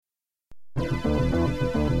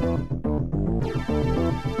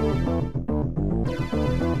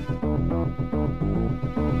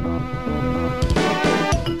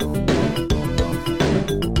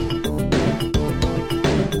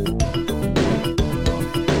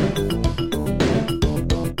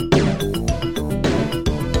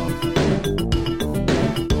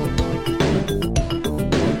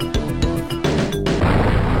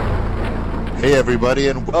everybody,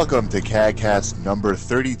 and welcome to CAGcast number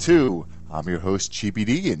 32. I'm your host, Cheapy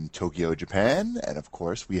D, in Tokyo, Japan, and of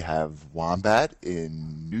course, we have Wombat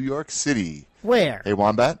in New York City. Where? Hey,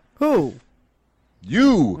 Wombat. Who?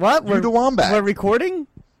 You. What? You, the Wombat. We're recording?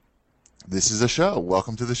 This is a show.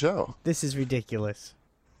 Welcome to the show. This is ridiculous.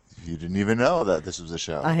 You didn't even know that this was a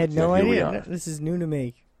show. I had Yet no here we idea. are. This is new to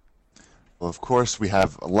me. Well, of course, we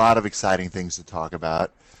have a lot of exciting things to talk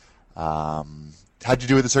about. How'd you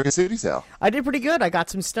do with the Circuit City sale? I did pretty good. I got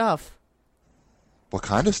some stuff. What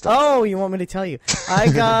kind of stuff? Oh, you want me to tell you? I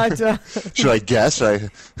got... Should I guess?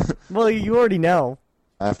 well, you already know.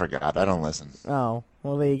 I forgot. I don't listen. Oh,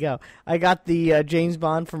 well, there you go. I got the James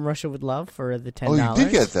Bond from Russia with Love for the $10. Oh, you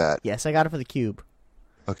did get that? Yes, I got it for the Cube.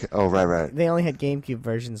 Okay. Oh, right. They only had GameCube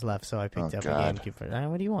versions left, so I picked up God. a GameCube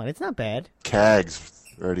version. What do you want? It's not bad. CAG's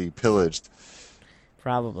already pillaged.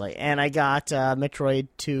 Probably. And I got Metroid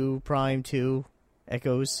 2 Prime 2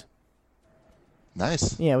 Echoes.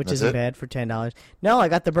 Nice. Yeah, which That's isn't it? bad for $10. No, I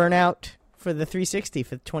got the Burnout for the 360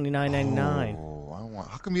 for $29.99. Oh,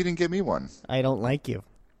 how come you didn't get me one? I don't like you.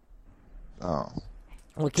 Oh.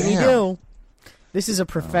 What can you Damn. do? This is a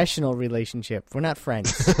professional relationship. We're not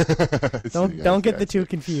friends. Don't get the two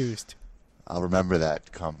confused. I'll remember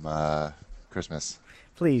that come Christmas.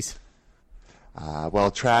 Please.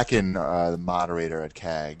 Well, Tracken, the moderator at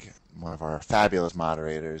CAG, one of our fabulous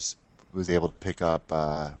moderators, was able to pick up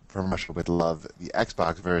from Russia with Love the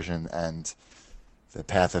Xbox version and the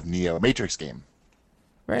Path of Neo Matrix game.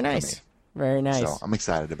 Very nice. Very nice. So I'm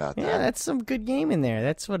excited about that. Yeah, that's some good game in there.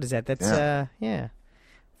 That's what is that? That's Yeah.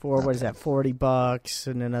 For what is that? $40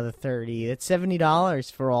 and another $30. That's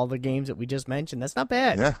 $70 for all the games that we just mentioned. That's not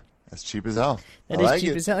bad. Yeah, that's cheap as hell. That I is like cheap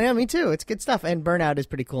it. as hell. Yeah, me too. It's good stuff. And Burnout is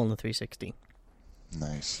pretty cool in the 360.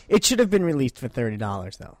 Nice. It should have been released for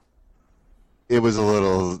 $30 though. It was a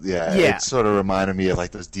little, Yeah. It sort of reminded me of like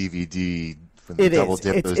those DVD. When they It double is.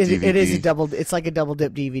 dip those It DVD. is a double. It's like a double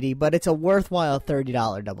dip DVD, but it's a worthwhile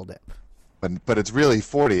 $30 double dip. But it's really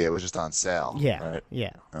 $40. It was just on sale. Yeah. Right. Yeah.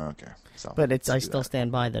 Okay. So. But I let's do still that.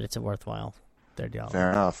 stand by that it's a worthwhile $30.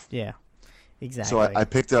 Fair enough. Yeah. Exactly. So I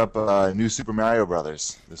picked up New Super Mario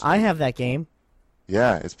Brothers. This I week. have that game.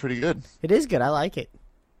 Yeah, it's pretty good. It is good. I like it.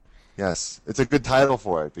 Yes, it's a good title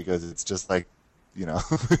for it because it's just like,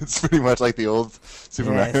 it's pretty much like the old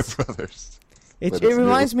Super Mario Yes. Brothers. It But it's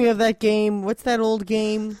reminds me of that game. What's that old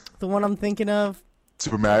game? The one I'm thinking of.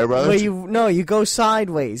 Super Mario Brothers. Where you go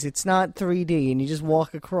sideways. It's not 3D, and you just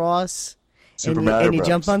walk across. Super and Mario you Brothers.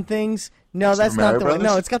 jump on things. No, Super that's Mario not the one.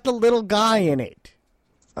 Brothers? No, it's got the little guy in it.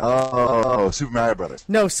 Oh, Super Mario Brothers.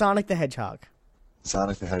 No, Sonic the Hedgehog.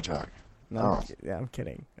 Sonic the Hedgehog. No, Oh. I'm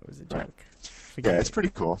kidding. It was a joke. Right. Forget Yeah, it. it's pretty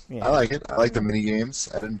cool. Yeah. I like it. I like the mini games.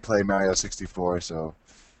 I didn't play Mario 64, so.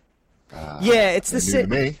 Yeah, it's the new to same.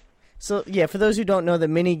 me. So yeah, for those who don't know, the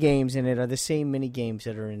mini games in it are the same mini games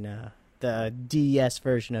that are in the DS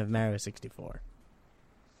version of Mario 64.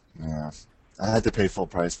 Yeah, I had to pay full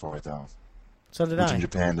price for it though, So did which I. in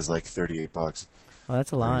Japan is like $38. Well,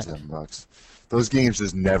 that's a lot. $37. Those games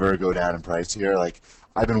just never go down in price here. Like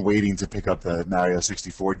I've been waiting to pick up the Mario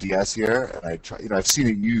 64 DS here, and I've seen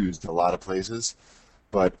it used a lot of places,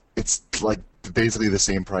 but it's like basically the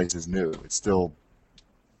same price as new. It's still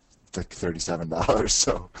like $37.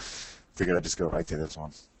 So figured I'd just go right to this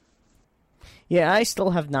one. Yeah, I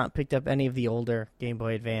still have not picked up any of the older Game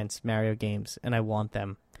Boy Advance Mario games, and I want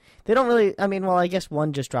them. They don't really. I mean, well, I guess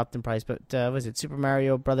one just dropped in price, but was it Super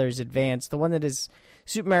Mario Brothers Advance? The one that is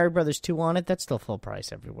Super Mario Brothers 2 on it, that's still full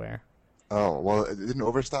price everywhere. Oh well, didn't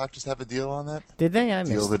Overstock just have a deal on that? Did they? I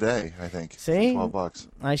Deal missed of the day, I think. See? $12.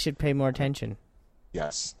 I should pay more attention.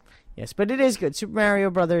 Yes. Yes, but it is good. Super Mario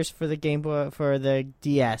Brothers for the Game Boy for the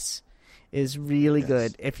DS is really Yes.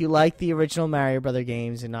 good. If you like the original Mario Brother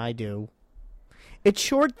games, and I do. It's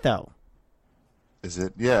short though. Is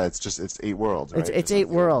it? Yeah, it's 8 worlds, right? It's 8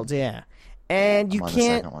 worlds, yeah. And you I'm on the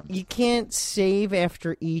second one. can't save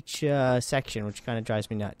after each section, which kind of drives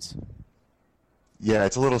me nuts. Yeah,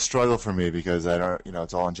 it's a little struggle for me because I don't,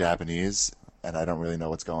 it's all in Japanese, and I don't really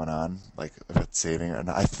know what's going on, like if it's saving or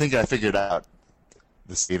not. I think I figured out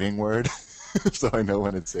the saving word, so I know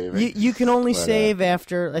when it's saving. You can only But, save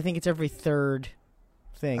after, I think it's every third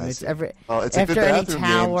thing. I It's see. every Well, it's a after good any bathroom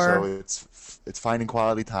tower. game, so it's finding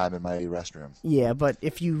quality time in my restroom. Yeah, but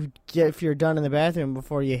if you're done in the bathroom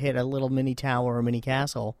before you hit a little mini tower or mini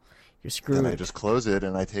castle, you're screwed. And I just close it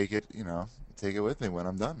and I take it, take it with me when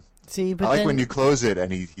I'm done. See, but I like then, when you close it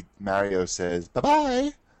and Mario says bye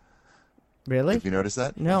bye. really? Have you noticed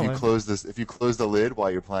that? No, If you close the lid while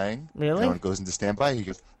you're playing, Really? when it goes into standby, he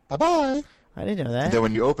goes bye bye. I didn't know And that. then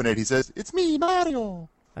when you open it, he says, "It's me, Mario."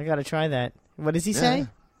 I gotta try that. What does he Yeah. say?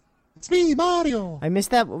 It's me, Mario. I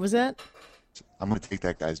missed that. What was that? I'm gonna take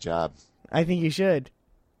that guy's job. I think you should.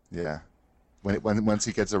 Yeah. Once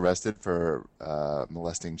he gets arrested for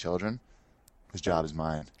molesting children, his job is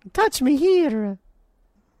mine. Touch me here.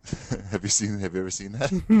 Have you ever seen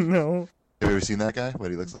that? No. Have you ever seen that guy?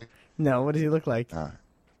 What he looks like? No. What does he look like?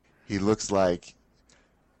 He looks like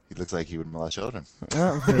he would molest children.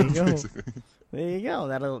 Oh, there you go. Basically. There you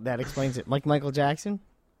go. That explains it. Like Michael Jackson.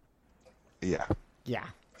 Yeah. Yeah.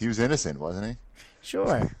 He was innocent, wasn't he?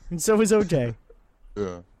 Sure. And so was OJ.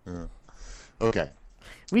 Yeah. Okay.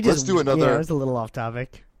 Let's do another. Yeah, it was a little off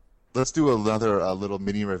topic. Let's do another little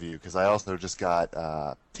mini review because I also just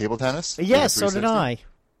got table tennis. Yes, so did I.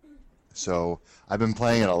 So I've been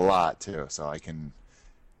playing it a lot too, so I can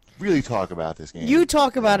really talk about this game. You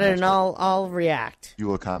talk about it, and I'll react. You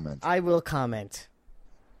will comment. I will comment.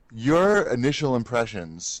 Your initial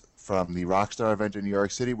impressions from the Rockstar event in New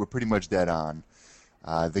York City were pretty much dead on.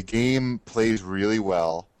 The game plays really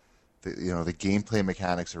well. The gameplay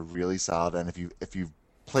mechanics are really solid, and if you've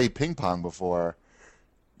played ping pong before,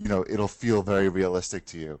 it'll feel very realistic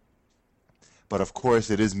to you. But of course,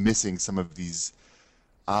 it is missing some of these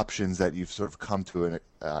options that you've sort of come to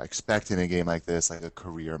expect in a game like this, like a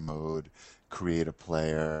career mode, create a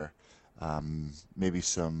player, maybe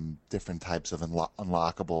some different types of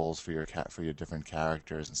unlockables for your different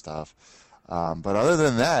characters and stuff. But other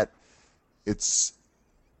than that, it's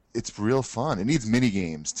real fun. It needs mini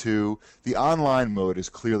games too. The online mode is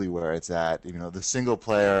clearly where it's at. The single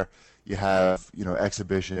player, you have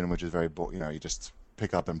exhibition, which is very you just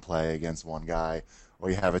pick up and play against one guy, or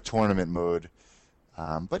you have a tournament mode.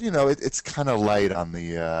 But it's kind of light on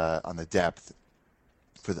the depth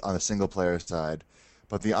on the single player side.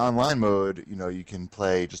 But the online mode, you can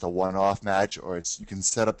play just a one-off match, or you can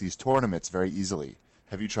set up these tournaments very easily.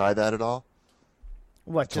 Have you tried that at all?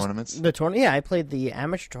 What tournaments? The tournament? Yeah, I played the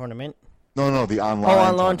amateur tournament. No, the online. Oh,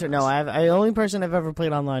 online no. The only person I've ever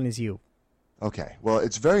played online is you. Okay, well,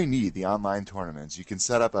 it's very neat. The online tournaments. You can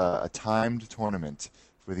set up a timed tournament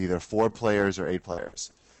with either 4 players or 8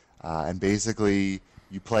 players, and basically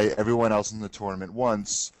you play everyone else in the tournament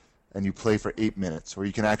once, and you play for 8 minutes, or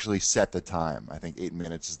you can actually set the time. I think 8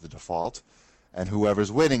 minutes is the default, and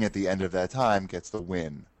whoever's winning at the end of that time gets the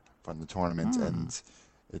win from the tournament, and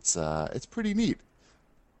it's pretty neat.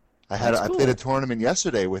 I played a tournament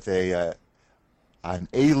yesterday with an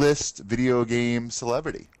A-list video game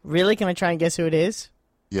celebrity. Really? Can I try and guess who it is?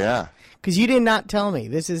 Yeah. Because you did not tell me.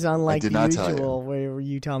 This is unlike the tell usual where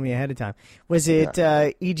you tell me ahead of time. Was it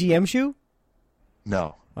EGM Shoe?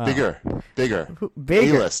 No. Wow. Bigger. Bigger?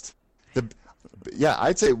 A-list.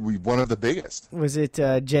 I'd say one of the biggest. Was it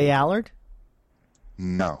Jay Allard?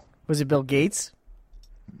 No. Was it Bill Gates?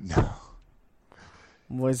 No.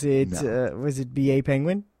 Was it B.A.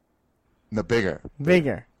 Penguin? No, bigger.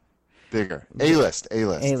 Bigger. A-list.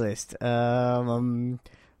 A-list.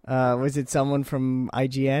 Was it someone from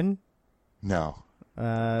IGN? No. All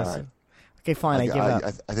right. Okay, fine. I give up.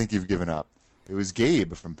 I think you've given up. It was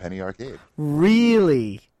Gabe from Penny Arcade.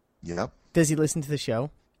 Really? Yep. Does he listen to the show?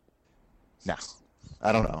 No.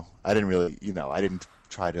 I don't know. I didn't really, I didn't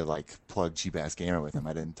try to plug Cheap Ass Gamer with him.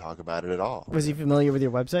 I didn't talk about it at all. Was he familiar with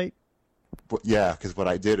your website? But, yeah, because what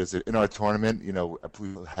I did is in our tournament,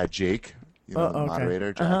 we had Jake, the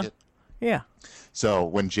moderator jacket. Yeah. So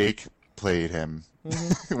when Jake played him,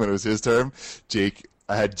 when it was his turn,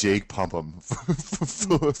 I had Jake pump him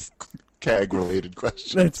full of CAG-related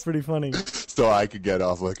questions. That's pretty funny. So I could get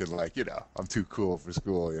off looking like, I'm too cool for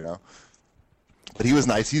school, But he was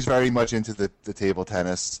nice. He's very much into the table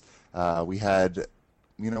tennis. We had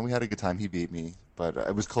a good time. He beat me, but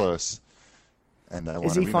it was close. And I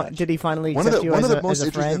want to rematch. Did he finally accept you as a friend? One of the most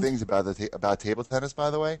interesting things about table tennis, by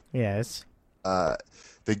the way. Yes.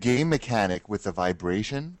 The game mechanic with the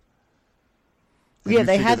vibration. Yeah,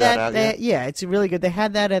 they had that. Yeah, it's really good. They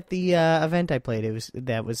had that at the event I played.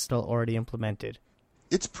 That was still already implemented.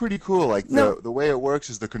 It's pretty cool. The way it works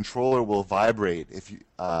is the controller will vibrate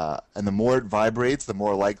and the more it vibrates, the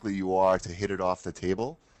more likely you are to hit it off the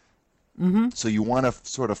table. Mm-hmm. So you want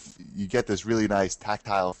to you get this really nice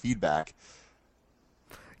tactile feedback.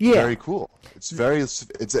 Yeah. Very cool.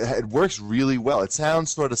 It works really well. It sounds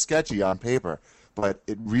sort of sketchy on paper, but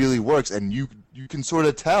it really works, and you can sort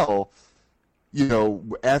of tell,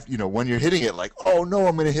 when you're hitting it, oh no,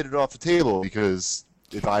 I'm going to hit it off the table because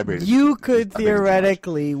it vibrated. You could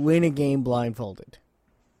theoretically win a game blindfolded,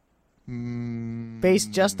 based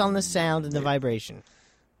just on the sound and the vibration.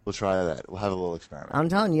 We'll try that. We'll have a little experiment. I'm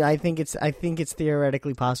telling you, I think it's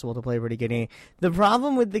theoretically possible to play a pretty good game. The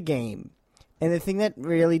problem with the game, and the thing that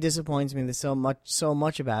really disappoints me, there's so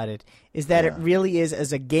much about it, is that it really is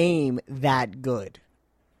as a game that good.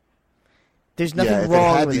 There's nothing if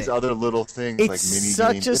wrong it had with these it. other little things It's like mini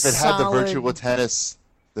such games, a if it had solid-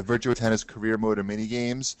 the virtual tennis career mode of mini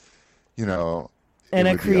games, you know, And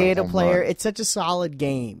it a would be creative home player, run. it's such a solid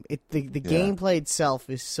game. The gameplay itself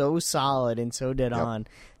is so solid and so dead on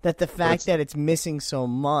that the fact that it's missing so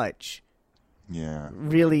much Yeah.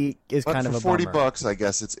 really is But kind of for a $40, bummer. I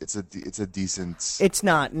guess it's a decent. It's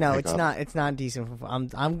not. No, it's Pickup. not. It's not decent.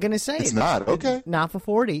 I'm gonna say It's not? Okay. Not for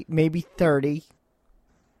 40, maybe 30.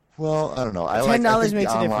 Well, I don't know. I $10 think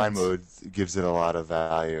makes the a online difference. mode gives it a lot of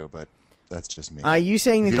value, but that's just me. Are you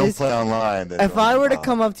saying If that you don't this? play online, then If don't I were to bother.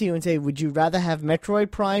 come up to you and say, "Would you rather have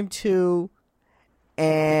Metroid Prime 2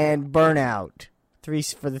 and Burnout 3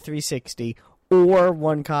 for the 360, or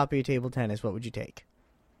one copy of Table Tennis?" What would you take?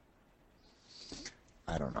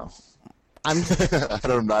 I don't know. I'm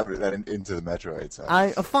I'm not that into the Metroid. So.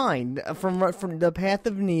 fine from the Path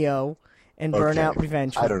of Neo and Okay. Burnout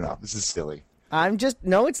Revenge. I don't know. This is silly. I'm just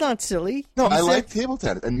no, it's not silly. No, You I said- like table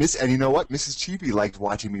tennis, and you know what? Mrs. Cheapy liked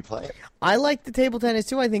watching me play it. I like the table tennis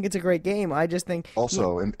too. I think it's a great game. I just think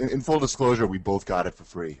Also, in full disclosure, we both got it for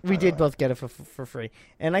free. we by the did way. both get it for free.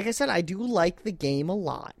 And like I said, I do like the game a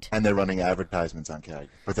lot. And they're running advertisements on CAG,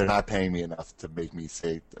 but they're not paying me enough to make me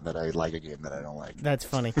say that I like a game that I don't like. That's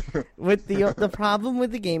funny. With the problem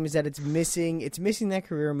with the game is that it's missing that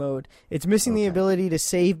career mode. It's missing the Okay. ability to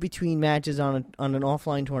save between matches on an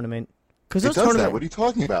offline tournament. Because It those does tournaments, that. What are you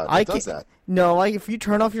talking about? I It does can- that. No, like if you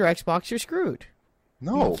turn off your Xbox, you're screwed.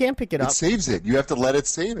 No. You can't pick it up. It saves it. You have to let it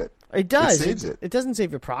save it. It does. It saves it. It doesn't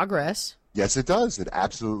save your progress. Yes, it does. It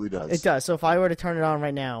absolutely does. It does. So if I were to turn it on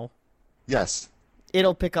right now, Yes.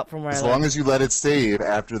 it'll pick up from where As I long left. as you let it save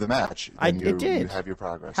after the match, then it did. you have your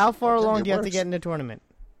progress. How far Okay, along it do you have to works. get in the tournament?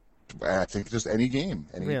 I think just any game.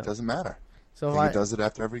 Really? It doesn't matter. So I if think it does it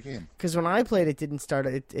after every game. because when I played, it didn't start.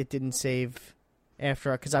 It didn't save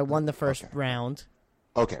after because I won the first Okay. round.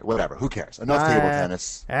 Okay, whatever. Who cares? Enough table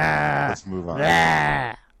tennis. Let's move on.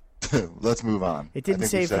 Let's move on. It didn't I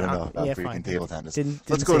think save we've said for- enough about yeah, freaking fine. table tennis. Didn't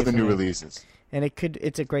Let's go to save the for new me. releases. And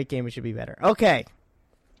it's a great game. It should be better. Okay,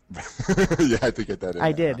 You had to get that in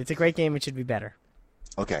I there. did. It's a great game. It should be better.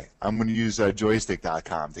 Okay, I'm going to use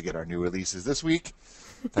joystick.com to get our new releases this week.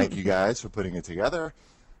 Thank you guys for putting it together.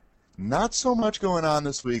 Not so much going on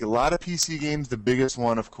this week. A lot of PC games. The biggest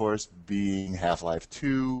one, of course, being Half-Life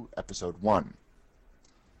 2, Episode 1.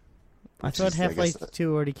 I Which thought is, I guess, Half-Life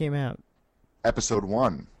 2 already came out. Episode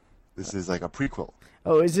 1. This is like a prequel.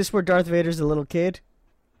 Oh, is this where Darth Vader's a little kid?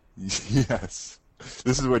 Yes.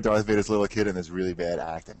 This is where Darth Vader's a little kid and there's really bad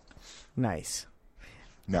acting. Nice.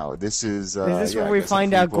 No, this is... Is this where we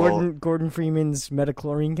find out Gordon Freeman's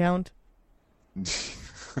metachlorine count?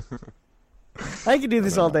 I could do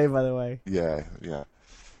this all day, by the way. Yeah, yeah.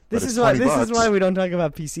 This But is it's why. $20 This is bucks. why we don't talk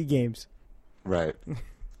about PC games. Right.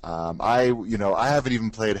 I haven't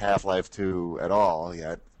even played Half-Life 2 at all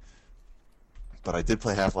yet, but I did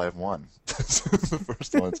play Half-Life 1. This is the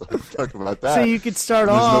first one, so let's talk about that. So you could start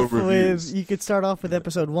There's no off reviews. with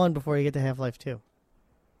Episode 1 before you get to Half-Life 2.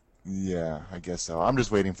 Yeah, I guess so. I'm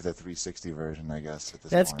just waiting for the 360 version, I guess, at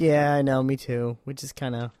this That's point. yeah, I know, me too. Which is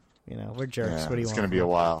kind of, we're jerks. Yeah, What do you it's want? going to be a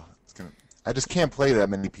while. I just can't play that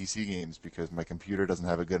many PC games because my computer doesn't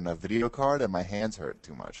have a good enough video card and my hands hurt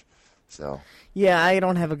too much. So, Yeah, I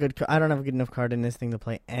don't have a good enough card in this thing to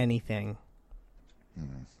play anything.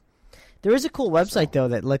 There is a cool website though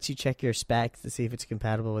that lets you check your specs to see if it's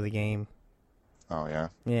compatible with a game. oh yeah.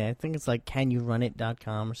 Yeah, I think it's like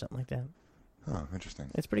canyouRunIt.com or something like that. Oh,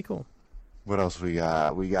 interesting. It's pretty cool. What else we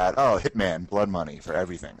got? We got Hitman, Blood Money for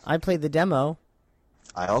everything. I played the demo.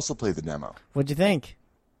 I also played the demo. What'd you think?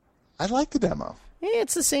 I like the demo. Yeah,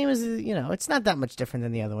 it's the same as it's not that much different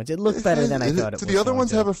than the other ones. It looked better than I thought it was. Do the other going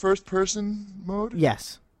ones to. have a first-person mode?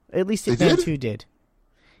 Yes, at least They Hitman did? 2 did.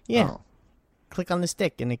 Yeah, Oh. click on the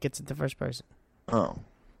stick and it gets into first person. Oh.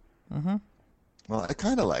 Mm-hmm. Well, I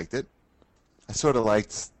kind of liked it. I sort of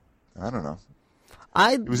liked. I don't know.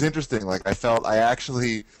 It was interesting. Like I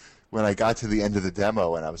actually, when I got to the end of the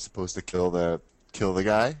demo and I was supposed to kill the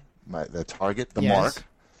guy, the target, the Yes. mark.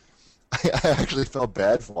 I actually felt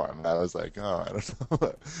bad for him. I was like, oh, I don't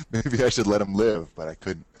know. Maybe I should let him live, but I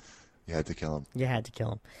couldn't. You had to kill him. You had to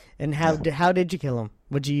kill him. And how did you kill him?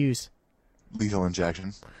 What'd you use? Lethal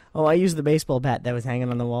injection. Oh, I used the baseball bat that was hanging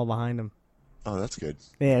on the wall behind him. Oh, that's good.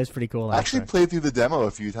 Yeah, it was pretty cool. I actually played through the demo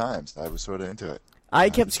a few times. I was sort of into it. I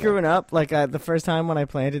kept screwing up. Like the first time when I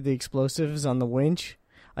planted the explosives on the winch,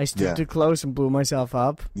 I stood Yeah. too close and blew myself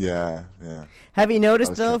up. Yeah, yeah. Have you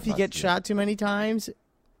noticed was though, kind if you of get nuts, yeah. shot too many times,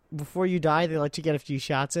 before you die, they let you get a few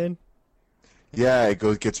shots in? Yeah, it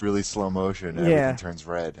gets really slow motion and Yeah. everything turns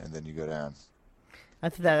red and then you go down. I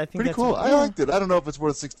think Pretty that's cool. I liked it. I don't know if it's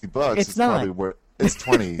worth $60. It's not. Probably worth. It's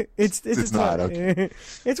 20. It's not okay.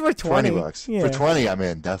 It's worth 20. $20. Yeah. For 20, I'm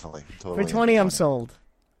in definitely. Totally For 20, in. I'm sold.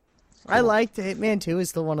 Cool. I liked Hitman 2. Is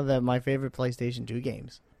still one of my favorite PlayStation 2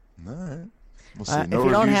 games. All right. We'll see. No if you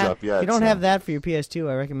reviews don't have, up yet. if you don't so. have that for your PS2,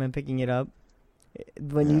 I recommend picking it up.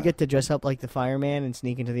 When you get to dress up like the fireman and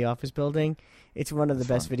sneak into the office building, it's one of the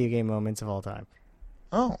best video game moments of all time.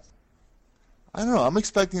 Oh. I don't know. I'm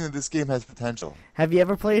expecting that this game has potential. Have you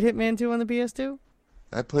ever played Hitman 2 on the PS2?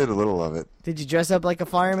 I played a little of it. Did you dress up like a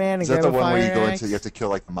fireman and Is that grab the a one where fire you go axe? into, you have to kill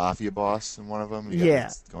like the mafia boss in one of them?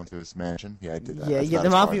 Go into his mansion? Yeah, I did that. Yeah, That's yeah, not the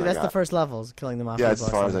as far mafia. as I That's the got. first level, is killing the mafia. Yeah, that's boss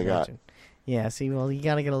as far in as the I got. mansion. Yeah, see, well, you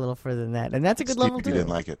gotta get a little further than that, and that's a good level Cheapy too. didn't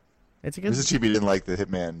like it. It's a good. Mrs. Cheapy didn't like the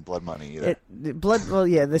Hitman Blood Money either. Blood. Well,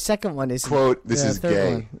 yeah, the second one is Quote, this is third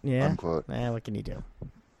gay. one. Yeah. Unquote. What can you do?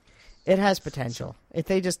 It has potential. If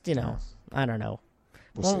they just, I don't know.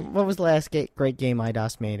 We'll see. What was the last great game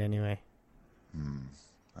IDOS made anyway?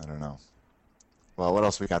 I don't know. Well, what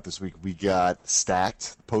else we got this week? We got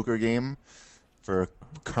Stacked, the poker game for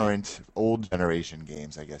current old generation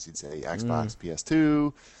games, I guess you'd say. Xbox,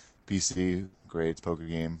 PS2, PC, great. It's a poker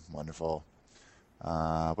game. Wonderful.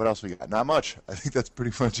 What else we got? Not much. I think that's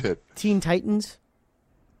pretty much it. Teen Titans.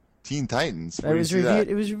 Teen Titans. It Where do you was see reviewed. that?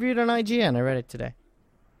 It was reviewed on IGN. I read it today.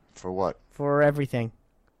 For what? For everything.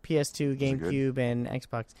 PS2, it good? GameCube, and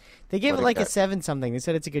Xbox. They gave it What like a got? 7 something. They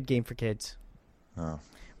said it's a good game for kids. Oh.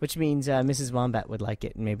 Which means Mrs. Wombat would like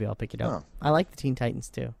it, and maybe I'll pick it up. Oh. I like the Teen Titans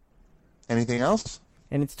too, Anything else?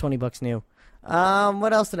 and it's $20 new.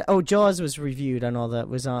 What else did I? Oh, Jaws was reviewed on all that.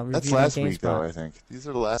 Was on reviewed That's last on week, though, GameSpot. I think. These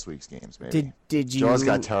are the last week's games, maybe. Did you? Jaws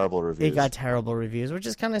got terrible reviews. It got terrible reviews, which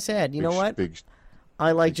is kind of sad. You know what? Big,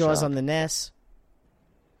 I like big Jaws shock. on the NES.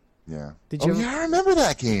 yeah. Did you? Oh, yeah, I remember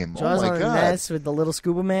that game. Jaws oh, my on God. the NES with the little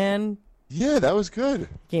scuba man. Yeah, that was good.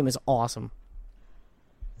 Game is awesome.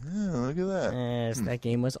 Yeah, look at that. Yes, that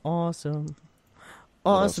game was awesome.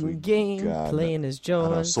 else we Awesome game got? playing as I don't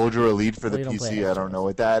know, Jaws. Soldier Elite for the Well, you don't play PC. I as don't Jaws. know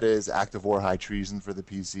what that is. Active War High Treason for the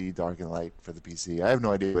PC. Dark and Light for the PC. I have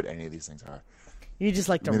no idea what any of these things are. You just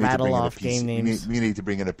like to We need rattle bring in a off PC game names. We need to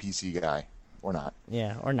bring in a PC guy. Or not.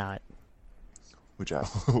 Yeah, or not. Whichever.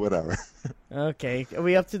 Whatever. Okay, are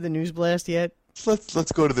we up to the news blast yet?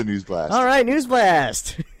 Let's go to the news blast. All right, news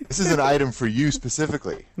blast. This is an item for you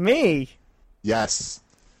specifically. Me. Yes.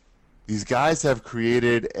 These guys have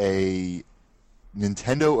created a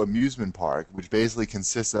Nintendo amusement park, which basically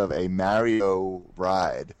consists of a Mario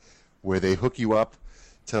ride where they hook you up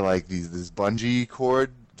to like this bungee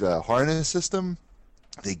cord harness system.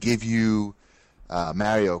 They give you a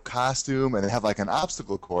Mario costume and they have like an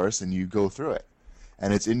obstacle course and you go through it.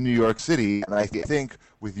 And it's in New York City, and I think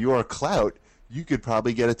with your clout, you could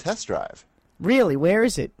probably get a test drive. Really? Where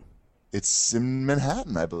is it? It's in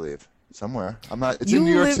Manhattan, I believe. Somewhere. I'm not. It's in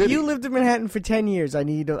New York City. You lived in Manhattan for 10 years. I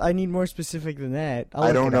need more specific than that.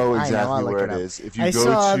 I don't know I'll exactly look where it it up. is. If you I go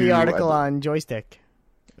saw to, the article on Joystick.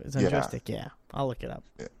 It was on Yeah. Joystick, yeah. I'll look it up.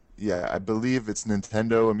 Yeah, I believe it's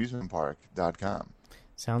NintendoAmusementPark.com.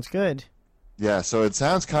 Sounds good. Yeah, so it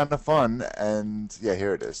sounds kind of fun, and yeah,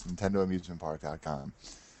 here it is, NintendoAmusementPark.com.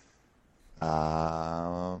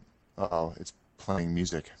 It's playing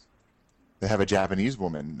music. They have a Japanese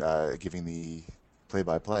woman giving the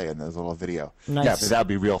play-by-play, and there's a little video. Nice. Yeah, but that would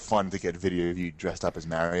be real fun to get video of you dressed up as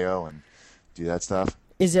Mario and do that stuff.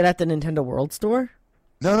 Is it at the Nintendo World Store?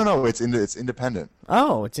 No, it's independent.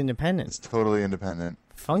 Oh, it's independent. It's totally independent.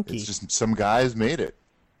 Funky. It's just some guys made it.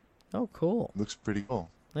 Oh, cool. Looks pretty cool.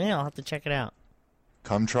 Yeah, I'll have to check it out.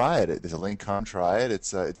 Come try it. There's a link. Come try it.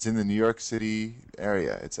 It's in the New York City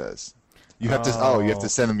area. It says you have to. You have to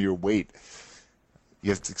send them your weight.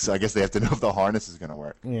 You have to. So I guess they have to know if the harness is going to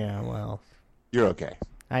work. Yeah, well, You're okay.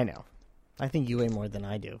 I know. I think you weigh more than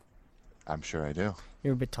I do. I'm sure I do.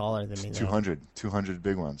 You're a bit taller than me, though. 200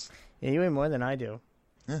 big ones. Yeah, you weigh more than I do.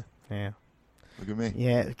 Yeah. Yeah. Look at me.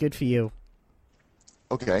 Yeah, good for you.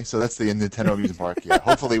 Okay, so that's the Nintendo Amusement Park. Yeah.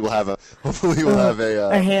 Hopefully we'll have a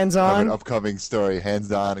A hands-on? an upcoming story,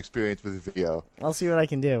 hands-on experience with the video. I'll see what I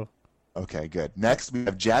can do. Okay, good. Next we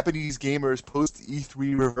have Japanese gamers post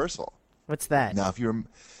E3 reversal. What's that? Now, if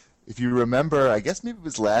you remember, I guess maybe it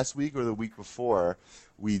was last week or the week before,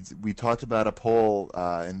 we talked about a poll,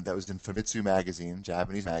 and that was in Famitsu magazine,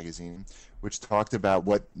 Japanese magazine, which talked about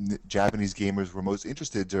what Japanese gamers were most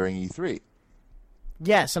interested during E3.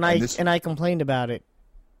 Yes, and I complained about it.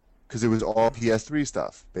 Because it was all PS3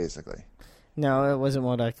 stuff, basically. No, it wasn't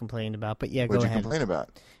what I complained about. But yeah, What go did you ahead. complain about?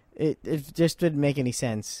 It just didn't make any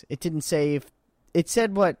sense. It didn't say if it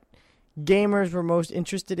said what gamers were most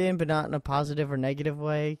interested in, but not in a positive or negative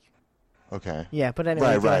way. Okay. Yeah, but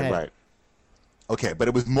anyway, go ahead. Right. Okay, but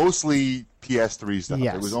it was mostly PS3 stuff.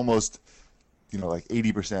 Yes. It was almost like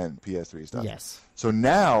 80% PS3 stuff. Yes. So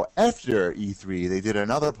now, after E3, they did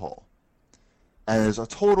another poll, and there's a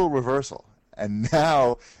total reversal. And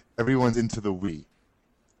now everyone's into the Wii.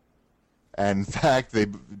 And in fact,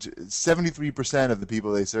 73% of the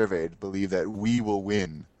people they surveyed believe that Wii will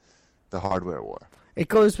win the hardware war. It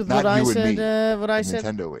goes with Not what I you and said. me, What I the said.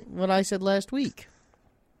 Nintendo Wii. What I said last week.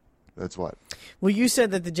 That's what. Well, you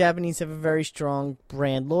said that the Japanese have a very strong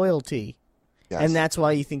brand loyalty, Yes. and that's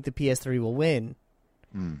why you think the PS3 will win.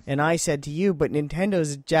 Hmm. And I said to you, but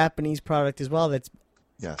Nintendo's a Japanese product as well that's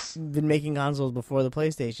Yes, been making consoles before the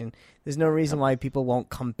PlayStation. There's no reason why people won't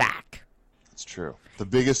come back. it's true. The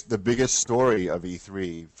biggest story of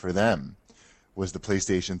E3 for them was the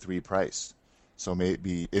PlayStation 3 price. So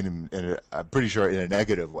maybe I'm pretty sure in a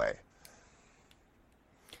negative way.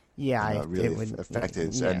 Yeah, Really it would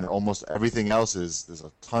affected, yeah. and almost everything else there's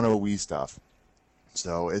a ton of Wii stuff.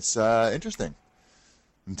 So it's interesting.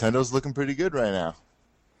 Nintendo's looking pretty good right now.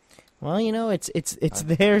 Well, it's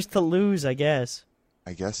theirs to lose, I guess.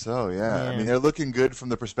 I guess so. Yeah. I Yeah. mean, they're looking good from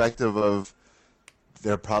the perspective of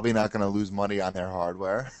they're probably not going to lose money on their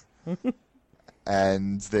hardware,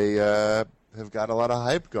 and they have got a lot of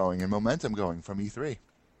hype going and momentum going from E3.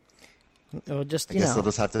 Or just I guess they'll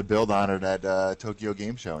just have to build on it at Tokyo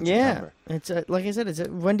Game Show in yeah. September. It's like I said.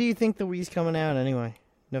 When do you think the Wii's coming out anyway?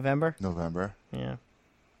 November. November. Yeah.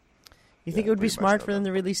 You think Yeah, it would be pretty much smart for them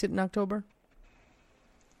to release it in October?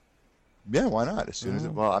 Yeah, why not? As soon as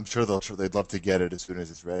well, I'm sure they'd love to get it as soon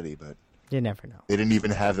as it's ready, but You never know. they didn't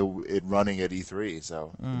even have it running at E3,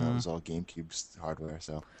 so it was all GameCube's hardware.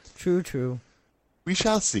 So True. we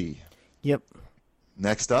shall see. Yep.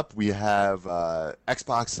 Next up, we have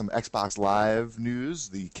some Xbox Live news.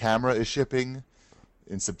 The camera is shipping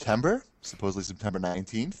in September, supposedly September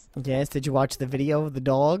 19th. Yes. Did you watch the video of the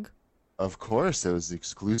dog? Of course, it was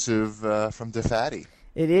exclusive from DeFatty.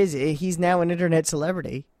 It is. He's now an internet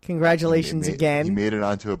celebrity. Congratulations again. He made it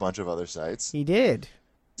onto a bunch of other sites. He did.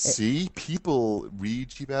 See, people read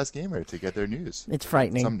Cheap Ass Gamer to get their news. It's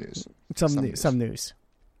frightening. Some news. Some news.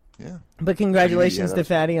 Yeah. But congratulations Yeah, to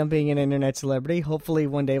Fatty on being an internet celebrity. Hopefully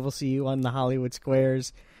one day we'll see you on the Hollywood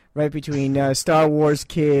squares, right between Star Wars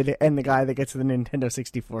Kid and the guy that gets the Nintendo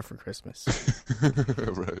 64 for Christmas.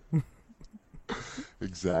 Right.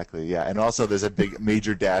 Exactly. Yeah, and also there's a big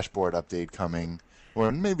major dashboard update coming,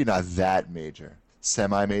 or maybe not that major,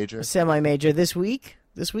 semi-major. Semi-major this week.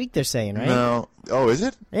 This week they're saying, right? No. Oh, is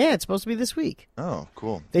it? Yeah, it's supposed to be this week. Oh,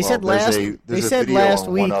 cool. They said there's last a video last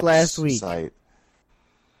on week. 1UP's Last week. Site.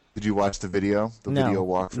 Did you watch the video? The No, video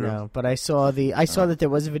walkthrough? No, but I saw that there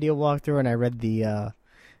was a video walkthrough, and I read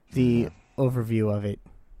the overview of it.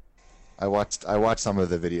 I watched some of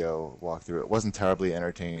the video walkthrough. It wasn't terribly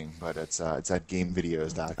entertaining, but it's at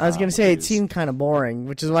gamevideos.com. I was going to say it which is- seemed kind of boring,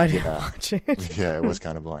 which is why I didn't Yeah. watch it. Yeah, it was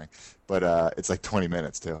kind of boring, but it's like 20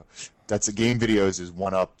 minutes too. That's Game Videos is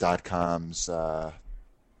 1UP.com's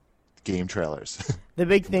game trailers. The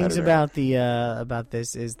big things Competitor. about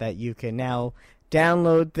this is that you can now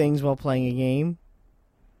download things while playing a game.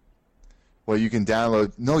 Well, you can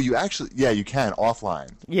download. No, you can offline.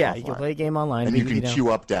 Yeah, Offline. you can play a game online, and you can down- queue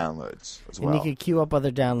up downloads as well. and you could queue up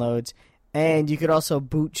other downloads, and you could also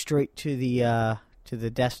boot straight to the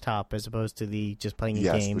desktop as opposed to the just playing a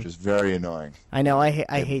Yes, game. which is very annoying. I know. I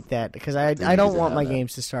hate that because I they don't need to want have my that.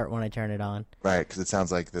 games to start when I turn it on. Right, because it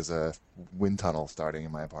sounds like there's a wind tunnel starting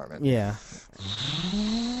in my apartment. Yeah,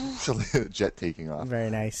 Jet taking off. very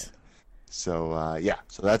nice. So,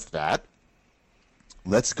 so that's that.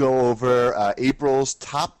 Let's go over April's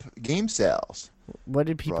top game sales. What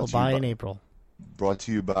did people Brought to you buy by- in April? Brought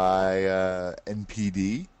to you by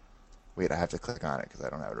NPD. Wait, I have to click on it because I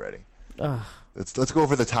don't have it ready. Ugh. Let's go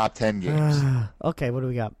over the top 10 games. Okay, what do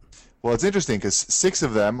we got? Well, it's interesting because 6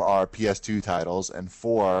 of them are PS2 titles and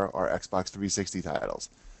 4 are Xbox 360 titles.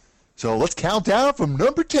 So let's count down from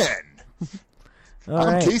number 10. All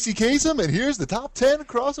I'm right. Casey Kasem, and here's the top 10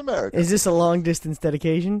 across America. Is this a long distance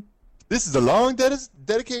dedication? This is a long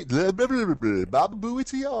dedicated Baba Booey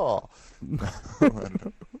to y'all.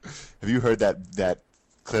 Have you heard that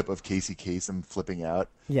clip of Casey Kasem flipping out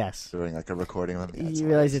Yes. during like a recording of him? You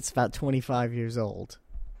realize it's about 25 years old.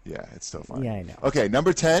 Yeah, it's so funny. Yeah, I know. Okay,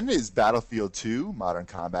 number 10 is Battlefield 2, Modern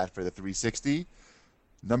Combat for the 360.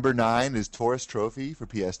 Number 9 is Taurus Trophy for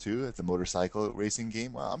PS2. It's a motorcycle racing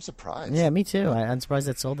game. Wow, I'm surprised. Yeah, me too. I'm surprised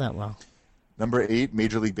that sold that well. Number 8,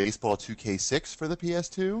 Major League Baseball 2K6 for the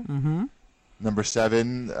PS2. Mm-hmm. Number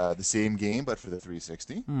 7, the same game but for the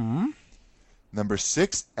 360. Mm-hmm. Number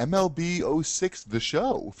 6, MLB 06 The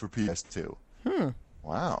Show for PS2.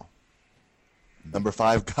 Wow. Number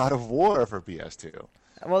 5, God of War for PS2.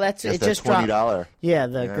 Well, that's Yes, it. that Just dropped. $20. Yeah,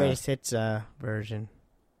 the Yeah. greatest hits version.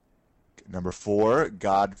 Number 4,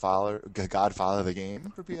 Godfather the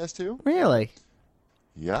game for PS2. Really?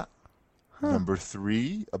 Yeah. Number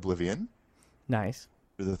 3, Oblivion Nice.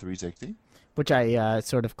 for the 360. Which I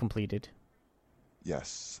sort of completed.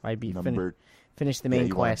 Yes. I beat Number finished the yeah, main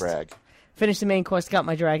you want to quest. brag. Finished the main quest, got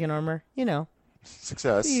my dragon armor. You know,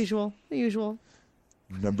 Success. the usual. The usual.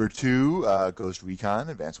 Number 2, Ghost Recon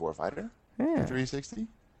Advanced Warfighter for Yeah. 360.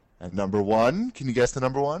 And number 1, can you guess the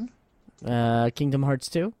number 1? Kingdom Hearts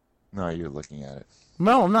 2? No, you're looking at it.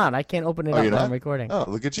 No, I'm not. I can't open it up you're while not? I'm recording. Oh,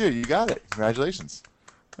 look at you. You got it. Congratulations.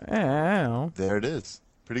 Oh. There it is.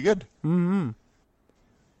 Pretty good. Mm-hmm.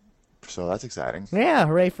 So that's exciting. Yeah,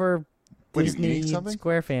 hooray for What, are you Disney eating something?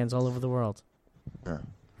 Square fans all over the world. Yeah.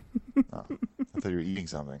 Oh, I thought you were eating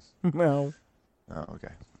something. No. Oh,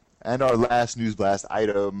 okay. And our last News Blast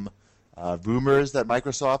item, rumors that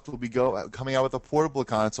Microsoft will be coming out with a portable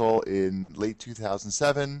console in late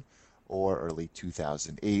 2007 or early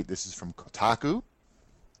 2008. This is from Kotaku.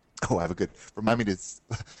 Oh, I have a good. Remind me to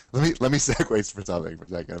let me segue for something for a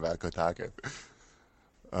second about Kotaku,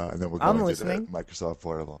 and then we'll go I'm into listening. the Microsoft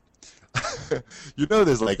Portable. You know,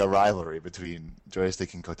 there's like a rivalry between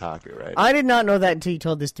Joystick and Kotaku, right? I did not know that until you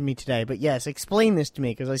told this to me today. But yes, explain this to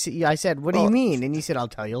me because I said, "What do you mean?" And you said, "I'll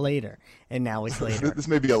tell you later." And now it's later. This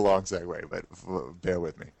may be a long segue, but bear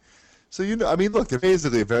with me. So, I mean, look, they're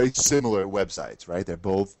basically very similar websites, right? They're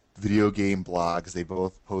both video game blogs. They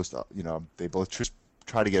both post, they both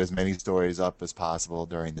try to get as many stories up as possible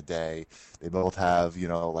during the day. They both have,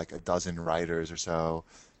 like a dozen writers or so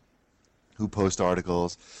who post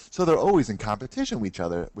articles. So they're always in competition with each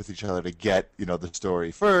other to get, the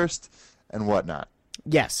story first and whatnot.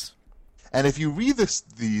 Yes. And if you read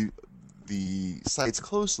the sites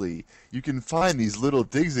closely, you can find these little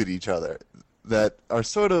digs at each other that are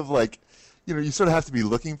sort of like, you sort of have to be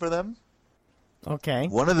looking for them. Okay.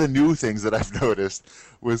 One of the new things that I've noticed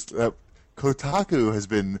was that Kotaku has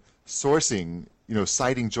been sourcing,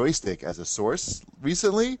 citing Joystick as a source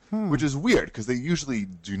recently, which is weird because they usually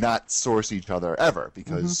do not source each other ever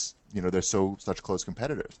because, they're such close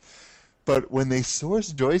competitors. But when they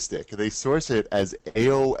source Joystick, they source them as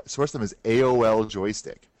AOL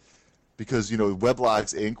Joystick because,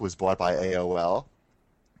 Weblogs Inc. was bought by AOL.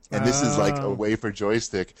 And this is like a way for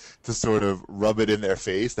Joystick to sort of rub it in their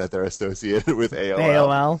face that they're associated with AOL.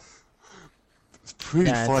 AOL. It's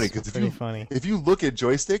pretty That's funny because funny. if you look at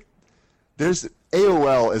Joystick, there's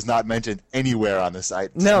AOL is not mentioned anywhere on the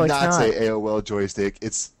site. No, it's not. Say AOL Joystick.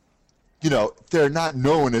 It's they're not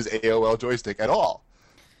known as AOL Joystick at all.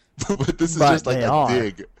 But this is just like a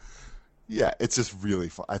dig. Yeah, it's just really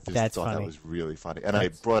fun. I just thought funny. that was really funny, and I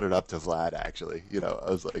brought it up to Vlad actually. I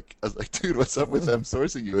was like, dude, what's up with them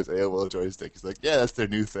sourcing you as AOL Joystick? He's like, yeah, that's their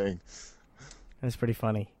new thing. That's pretty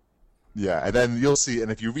funny. Yeah, and then you'll see, and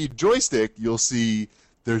if you read Joystick, you'll see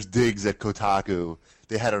there's digs at Kotaku.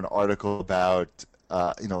 They had an article about,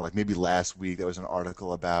 like maybe last week there was an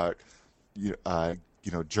article about,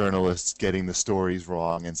 journalists getting the stories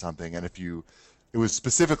wrong and something, and it was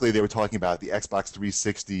specifically they were talking about the Xbox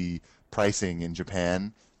 360 pricing in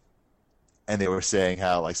Japan, and they were saying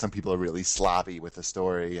how like some people are really sloppy with the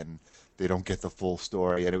story and they don't get the full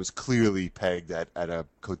story, and it was clearly pegged at a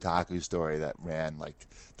Kotaku story that ran like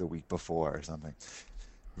the week before or something.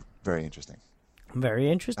 Very interesting.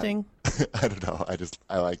 Very interesting. I don't know.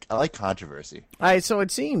 I like controversy. So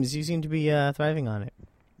it seems you seem to be thriving on it.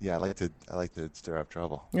 Yeah, I like to stir up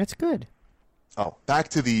trouble. That's good. Oh, back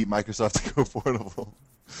to the Microsoft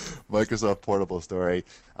Portable story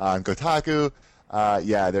on Kotaku.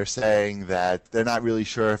 They're saying that they're not really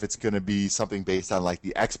sure if it's going to be something based on like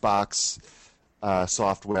the Xbox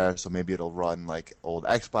software, so maybe it'll run like old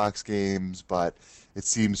Xbox games, but it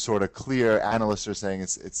seems sort of clear. Analysts are saying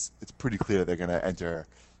it's pretty clear they're going to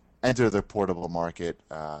enter the portable market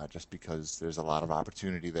just because there's a lot of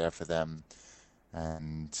opportunity there for them.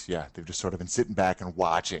 And yeah, they've just sort of been sitting back and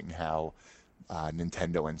watching how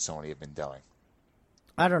Nintendo and Sony have been doing.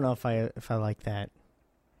 I don't know if I like that.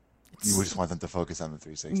 You just want them to focus on the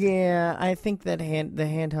 360. Yeah, I think that the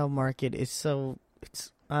handheld market is so.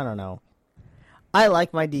 I don't know. I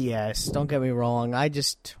like my DS. Don't get me wrong.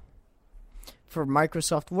 For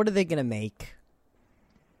Microsoft, what are they gonna make?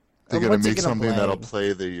 They're gonna make something play? that'll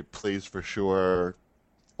play the Plays for Sure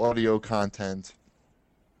audio content,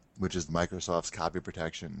 which is Microsoft's copy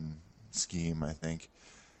protection scheme, I think.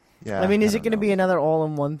 Yeah. I mean, is it don't going to know. be another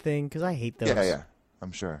all-in-one thing? Because I hate those. Yeah,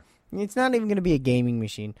 I'm sure. It's not even going to be a gaming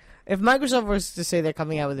machine. If Microsoft was to say they're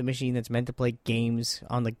coming out with a machine that's meant to play games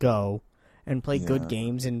on the go and play good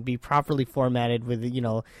games and be properly formatted with,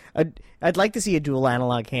 I'd like to see a dual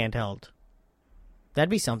analog handheld.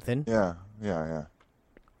 That'd be something. Yeah.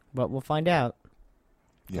 But we'll find out.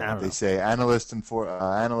 I Yeah, don't they know. say analysts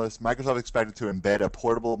Microsoft expected to embed a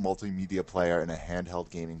portable multimedia player in a handheld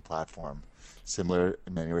gaming platform, similar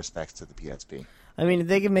in many respects to the PSP. I mean, if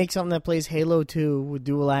they can make something that plays Halo 2 with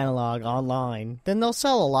dual analog online, then they'll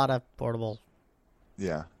sell a lot of portable.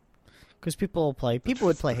 Yeah, Because people would play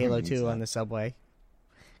Who Halo needs 2 that? on the subway.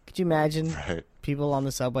 Could you imagine right. people on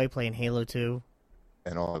the subway playing Halo 2?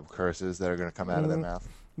 And all the curses that are going to come out of their Mhm. mouth.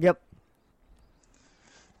 Yep.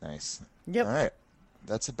 Nice. Yep. All right.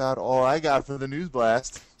 That's about all I got for the news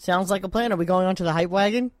blast. Sounds like a plan. Are we going on to the hype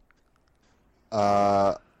wagon?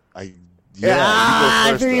 I I you go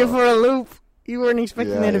first, threw you though. for a loop. You weren't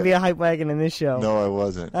expecting Yeah, there to yeah. be a hype wagon in this show. No, I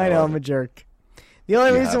wasn't. I know, I'm a jerk. The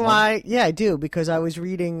only You reason have one? why, yeah, I do, because I was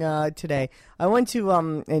reading today. I went to,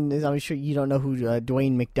 and I'm sure you don't know who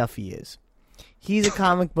Dwayne McDuffie is. He's a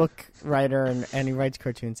comic book writer, and he writes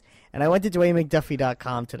cartoons. And I went to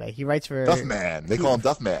DwayneMcDuffie.com today. He writes for... Duffman. They call him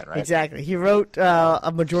Duffman, right? Exactly. He wrote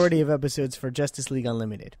a majority of episodes for Justice League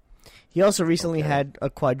Unlimited. He also recently Okay. had a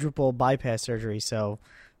quadruple bypass surgery, so...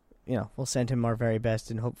 we'll send him our very best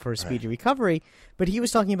and hope for a speedy recovery. But he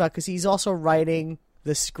was talking about, because he's also writing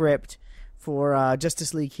the script for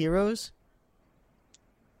Justice League Heroes,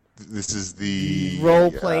 This is the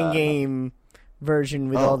role-playing game version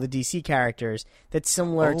with Oh. all the DC characters that's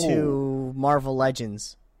similar to Marvel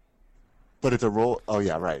Legends. But it's a role. Oh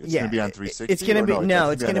yeah, right. It's Yeah, gonna be on 360. It's going to or be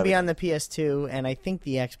it's going to be other- on the PS2 and I think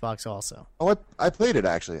the Xbox also. Oh, I played it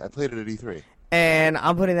actually. I played it at E3. And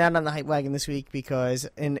I'm putting that on the hype wagon this week because,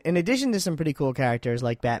 in addition to some pretty cool characters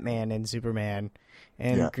like Batman and Superman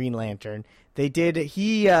and Yeah. Green Lantern, he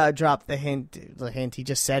dropped the hint. He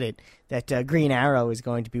just said it that Green Arrow is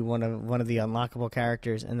going to be one of the unlockable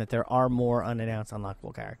characters, and that there are more unannounced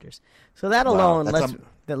unlockable characters. So that Wow, alone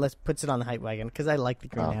that's puts it on the hype wagon because I like the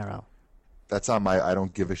Green Wow. Arrow. That's on my I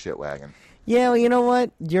don't give a shit wagon. Yeah, well, you know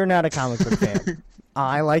what? You're not a comic book fan.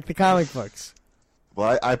 I like the comic books.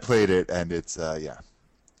 Well, I played it and it's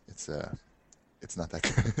it's not that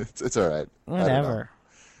good. It's all right. I don't know. Whatever.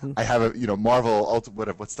 I have a Marvel.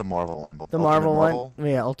 What's the Marvel one? The Ultimate Marvel Marvel? one,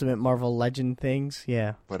 yeah, Ultimate Marvel Legend things,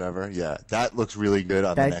 yeah. Whatever. Yeah, that looks really good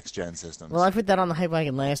on That- the next gen systems. Well, I put that on the hype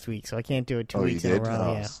wagon last week, so I can't do it 2 oh, you weeks in a did? row.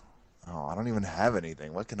 Oh, Yeah. oh, I don't even have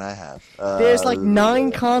anything. What can I have? There's like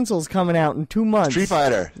 9 consoles coming out in 2 months. Street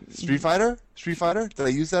Fighter. Did I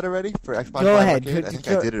use that already for Xbox Go Live ahead. Arcade? I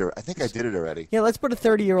think I did it already. Yeah, let's put a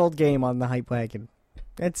 30-year-old game on the hype wagon.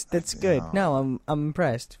 That's good. Yeah. No, I'm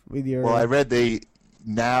impressed with your. Well, I read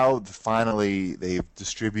finally they've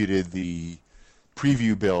distributed the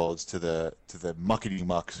preview builds to the muckety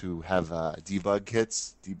mucks who have debug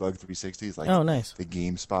kits, debug 360s, like Oh, nice. the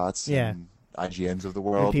GameSpots Yeah. and IGNs of the The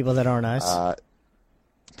world. people that aren't us.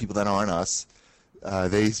 People that aren't us.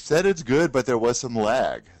 They said it's good, but there was some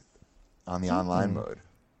lag on the online mode.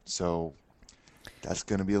 So that's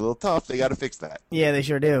going to be a little tough. They got to fix that. Yeah, they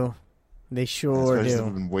sure do. They sure Especially do.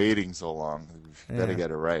 We've been waiting so long. We've got to Yeah.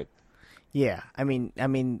 get it right. Yeah, I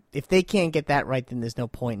mean, if they can't get that right, then there's no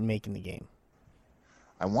point in making the game.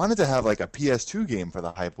 I wanted to have like a PS2 game for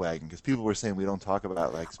the hype wagon because people were saying we don't talk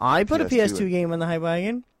about like. I put a PS2 and- game on the hype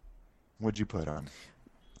wagon. What'd you put on?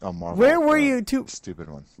 Oh, Marvel. Where were you two? Stupid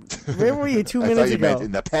one. Where were you 2 I thought minutes you ago? meant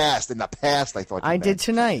in the past. In the past, I thought you I meant. did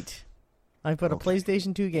tonight. I put a Okay.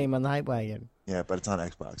 PlayStation 2 game on the hype wagon. Yeah, but it's on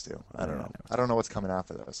Xbox too. I don't know. I don't know what's coming out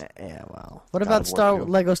for those. Yeah, well. What God about of War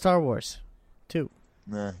 2. Lego Star Wars 2?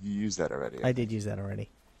 Nah, you used that already. I did use that already.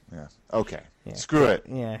 Yeah. Okay. Yeah. Screw it.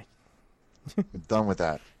 Yeah. I'm done with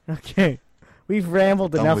that. Okay. We've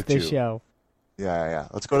rambled Done enough with this you. show. Yeah.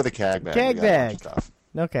 Let's go to the CAG bag. CAG We got a bunch of bag. stuff.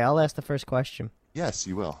 Okay, I'll ask the first question. Yes,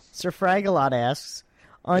 you will. Sir Fragalot asks,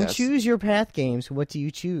 on Yes. Choose Your Path games, what do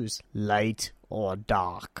you choose? Light or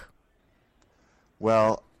dark?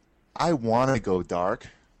 Well, I want to go dark,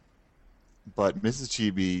 but Mrs.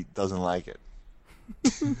 Chibi doesn't like it.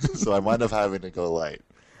 So I wind up having to go light.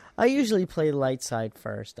 I usually play light side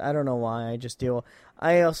first. I don't know why. I just do.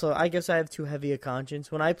 I guess I have too heavy a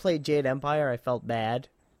conscience. When I played Jade Empire, I felt bad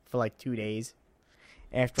for like 2 days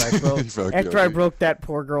after I broke You felt after I guilty. broke that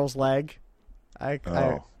poor girl's leg.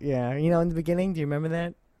 Oh. Yeah, in the beginning, do you remember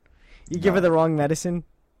that? You give her No. the wrong medicine.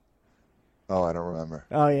 Oh, I don't remember.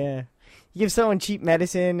 Oh yeah, you give someone cheap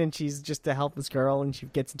medicine, and she's just a helpless girl, and she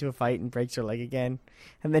gets into a fight and breaks her leg again,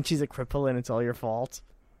 and then she's a cripple, and it's all your fault.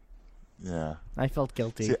 Yeah. I felt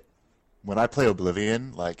guilty. See, when I play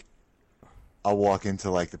Oblivion, like, I'll walk into,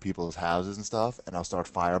 like, the people's houses and stuff, and I'll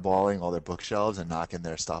start fireballing all their bookshelves and knocking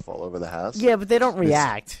their stuff all over the house. Yeah, but they don't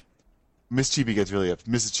react. Miss Chibi gets really upset.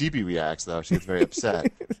 Mrs. Chibi reacts, though. She gets very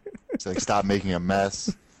upset. She's like, stop making a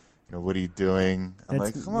mess. What are you doing? I'm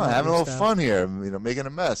That's like, come on, not having a your little stuff. fun here. Making a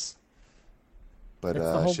mess. But That's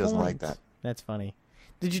the whole she doesn't like point. that. That's funny.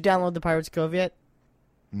 Did you download the Pirates Cove yet?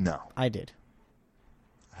 No, I did.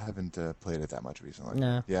 I haven't played it that much recently.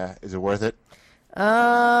 No. Yeah, is it worth it?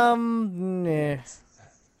 Nah. Eh.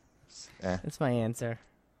 That's my answer.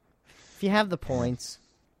 If you have the points.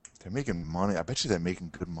 They're making money. I bet you they're making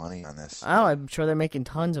good money on this. Oh, I'm sure they're making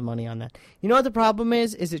tons of money on that. You know what the problem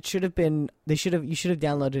is? It should have been you should have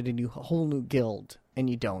downloaded a whole new guild, and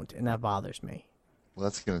you don't, and that bothers me. Well,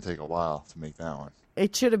 that's going to take a while to make that one.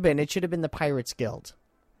 It should have been the Pirates Guild.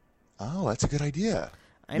 Oh, that's a good idea.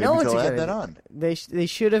 I know Maybe it's they'll a add good that idea. on. They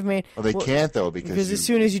should have made. Well, they can't though because as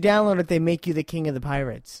soon as you download it, they make you the king of the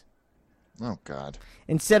pirates. Oh God.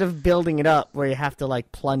 Instead of building it up where you have to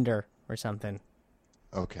like plunder or something.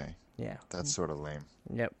 Okay. Yeah. That's sort of lame.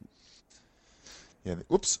 Yep. Yeah.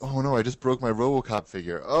 Oops. Oh no! I just broke my RoboCop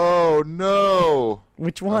figure. Oh no!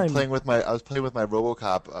 Which I one? was playing with my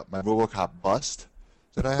RoboCop bust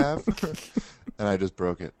that I have, and I just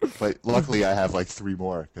broke it. But luckily, I have like 3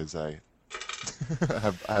 more because I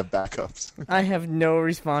have backups. I have no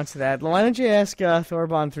response to that. Why don't you ask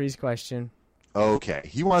Thorbon 3's question? Okay,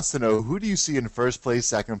 he wants to know, who do you see in first place,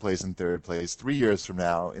 second place, and third place 3 years from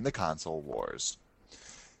now in the console wars?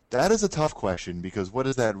 That is a tough question because what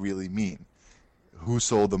does that really mean? Who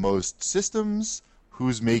sold the most systems?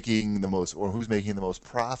 Who's making the most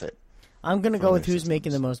profit? I'm going to go with who's systems.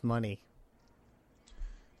 making the most money.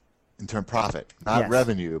 In term profit, not Yes.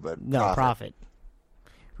 revenue, but No, profit.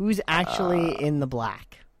 Who's actually in the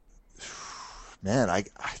black? Man,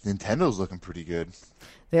 Nintendo's looking pretty good.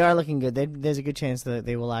 They are looking good. There's a good chance that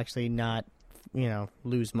they will actually not,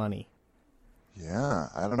 lose money. Yeah,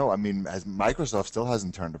 I don't know. I mean, as Microsoft still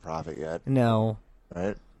hasn't turned a profit yet, No.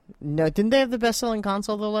 right? No, didn't they have the best-selling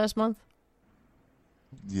console though last month?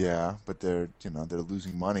 Yeah, but they're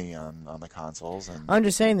losing money on the consoles, and I'm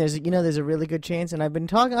just saying there's a really good chance, and I've been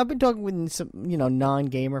talking with some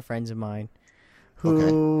non-gamer friends of mine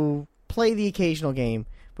who play the occasional game,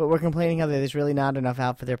 but were complaining how there's really not enough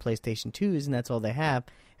out for their PlayStation 2s, and that's all they have,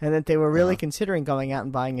 and that they were really considering going out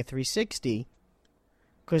and buying a 360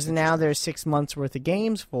 because now there's 6 months worth of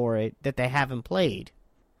games for it that they haven't played,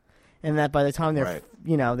 and that by the time they're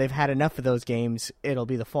they've had enough of those games, it'll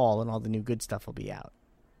be the fall and all the new good stuff will be out.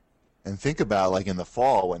 And think about, like, in the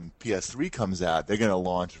fall when PS3 comes out, they're gonna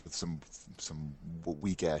launch with some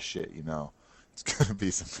weak ass shit. It's gonna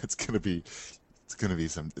be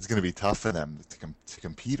tough for them to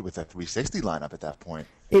compete with that 360 lineup at that point.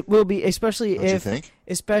 It will be, especially Don't you think?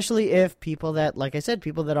 if people that, like I said,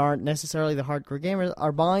 people that aren't necessarily the hardcore gamers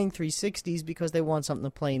are buying 360s because they want something to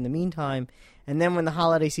play in the meantime, and then when the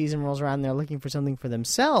holiday season rolls around, they're looking for something for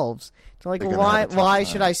themselves. They're like, They're well, gonna have a tough why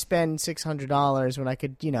time. should I spend $600 when I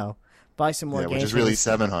could, buy some more Yeah, games? which is for really this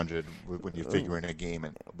 $700 when you figure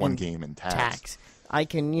in one game in tax. I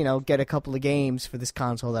can, get a couple of games for this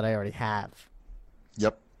console that I already have.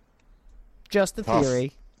 Yep. Just the Tough.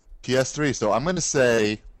 theory. PS3. So I'm going to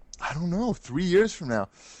say, I don't know, 3 years from now.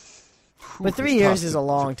 But 3 years is a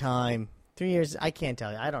long time. 3 years, I can't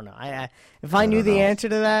tell you. I don't know. If I knew the answer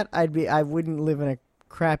to that, I wouldn't live in a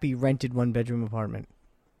crappy rented 1-bedroom apartment.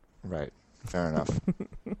 Right. Fair enough.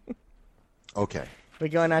 Okay. We're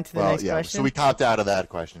going on to the next question. So we topped out of that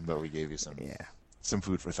question, but we gave you some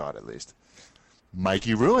food for thought at least.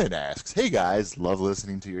 Mikey Ruin asks, "Hey guys, love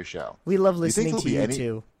listening to your show. We love Do you think listening to there'll you be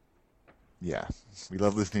too. Yeah, we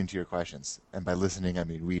love listening to your questions, and by listening I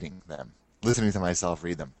mean reading them. Listening to myself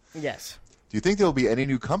read them. Yes. Do you think there will be any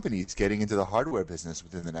new companies getting into the hardware business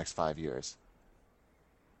within the next 5 years?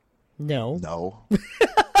 No. No. Next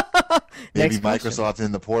Maybe question. Microsoft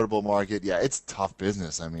in the portable market. Yeah, it's tough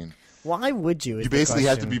business. I mean, Why would you? is you the basically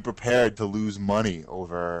have to question. be prepared to lose money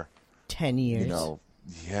over, 10 years.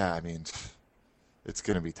 yeah, I mean, it's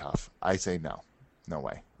going to be tough. I say no. No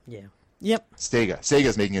way. Yeah. Yep.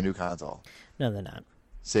 Sega's making a new console. No, they're not.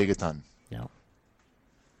 Sega's done. No.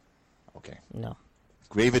 Okay. No.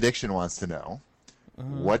 Grave Addiction wants to know,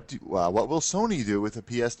 what will Sony do with the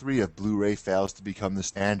PS3 if Blu-ray fails to become the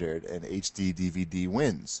standard and HD DVD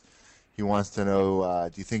wins? He wants to know,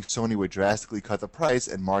 do you think Sony would drastically cut the price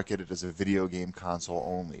and market it as a video game console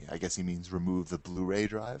only? I guess he means remove the Blu-ray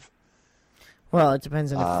drive. Well, it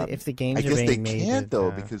depends on if the games I are guess being they made. can't though,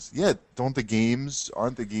 with, because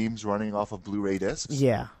aren't the games running off of Blu-ray discs?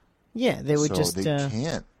 Yeah. Yeah, they would so just. they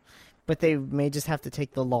can't. But they may just have to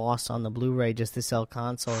take the loss on the Blu-ray just to sell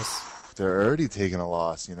consoles. They're already taking a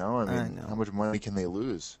loss, I mean, know. how much money can they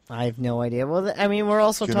lose? I have no idea. Well, I mean, we're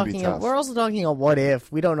also It's gonna be talking. tough. We're also talking a what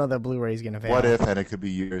if. We don't know that Blu-ray is going to fail. What if, and it could be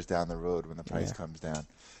years down the road when the price comes down.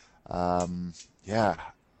 Yeah,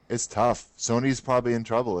 it's tough. Sony's probably in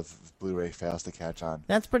trouble if Blu-ray fails to catch on.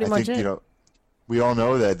 That's pretty I much think, it. We all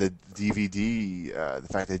know that the DVD, the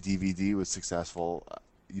fact that DVD was successful,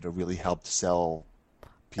 really helped sell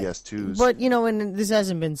PS2s. But and this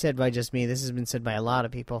hasn't been said by just me. This has been said by a lot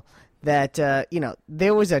of people. That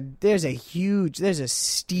there's a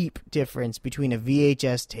steep difference between a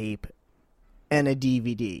VHS tape and a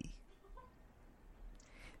DVD.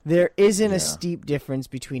 There isn't a steep difference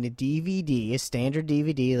between a DVD, a standard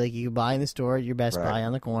DVD like you buy in the store at your Best Buy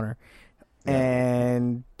on the corner,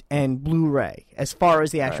 and Blu-ray as far as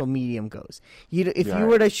the actual medium goes. If you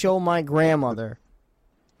were to show my grandmother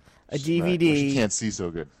a DVD, she can't see so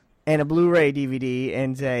good, and a Blu-ray DVD,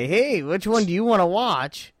 and say, "Hey, which one do you want to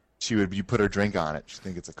watch?" you put her drink on it. She'd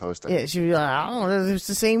think it's a coaster. Yeah, she'd be like, "I don't know, it's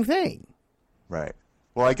the same thing." Right.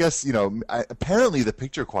 Well, I guess apparently the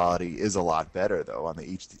picture quality is a lot better though on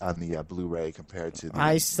the Blu-ray compared to the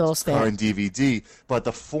current DVD. But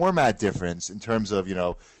the format difference in terms of you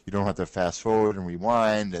don't have to fast forward and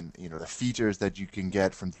rewind, and the features that you can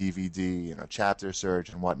get from DVD, chapter search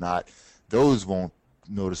and whatnot, those won't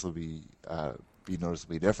noticeably be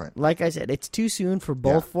noticeably different. Like I said, it's too soon for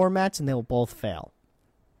both formats, and they will both fail.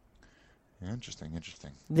 Interesting.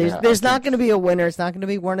 There's not going to be a winner. It's not going to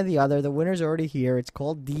be one or the other. The winner's already here. It's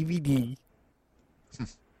called DVD.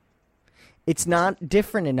 It's not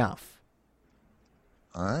different enough.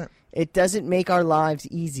 All right. It doesn't make our lives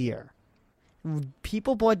easier.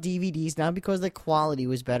 People bought DVDs not because the quality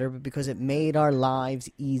was better, but because it made our lives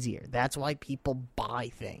easier. That's why people buy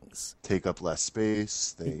things. Take up less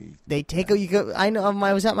space. They take. I know.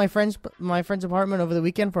 I was at my friend's apartment over the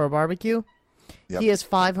weekend for a barbecue. Yep. He has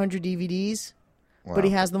 500 DVDs, but he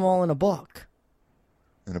has them all in a book.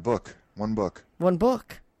 In a book? One book? One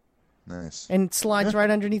book. Nice. And it slides right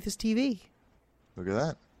underneath his TV. Look at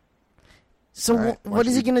that. So what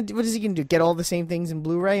is he gonna do? What is he gonna do? Get all the same things in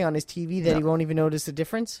Blu-ray on his TV that he won't even notice the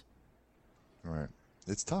difference? Right.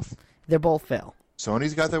 It's tough. They both fail.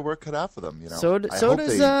 Sony's got their work cut out for them. So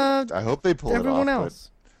does I hope they pull everyone it off.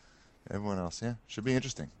 Else. Everyone else, yeah, should be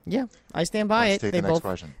interesting. Yeah, I stand by Let's it. Take the next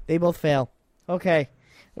question. They both fail. Okay.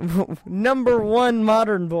 Number one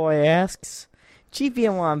modern boy asks, Cheapy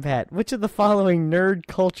and Wompat, which of the following nerd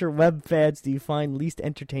culture web fads do you find least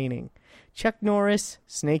entertaining? Chuck Norris,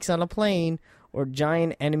 Snakes on a Plane, or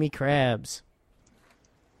giant enemy crabs?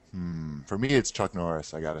 For me, it's Chuck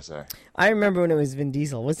Norris, I gotta say. I remember when it was Vin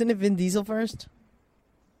Diesel. Wasn't it Vin Diesel first?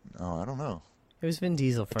 Oh, I don't know. It was Vin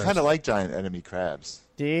Diesel first. I kind of like giant enemy crabs.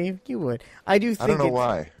 Dave, you would. I do think I don't know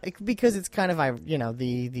why. Because it's kind of,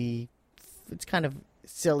 it's kind of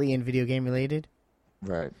silly and video game related.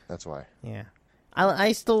 Right, that's why. Yeah.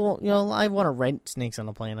 I still, I want to rent Snakes on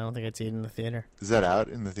a Plane. I don't think I'd see it in the theater. Is that out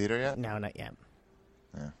in the theater yet? No, not yet.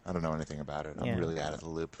 Yeah, I don't know anything about it. I'm really out of the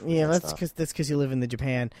loop. Yeah, that's because you live in the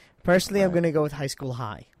Japan. Personally, I'm going to go with High School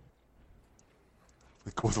High.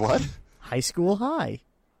 With what? High School High.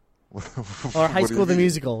 Or High School the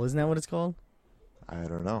Musical. Isn't that what it's called? I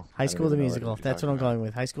don't know. High School the Musical. That's what I'm going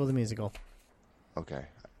with. High School the Musical. Okay.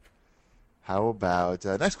 How about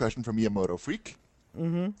next question from Miyamoto Freak?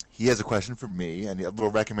 Mm-hmm. He has a question for me and a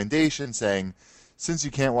little recommendation saying, since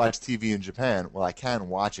you can't watch TV in Japan, well, I can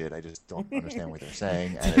watch it. I just don't understand what they're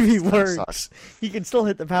saying. And TV works. Sucks. You can still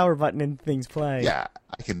hit the power button and things play. Yeah,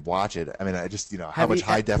 I can watch it. I mean, I just, how many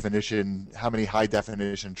high definition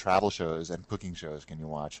travel shows and cooking shows can you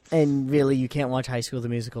watch? And really, you can't watch High School the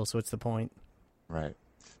Musical, so what's the point? Right.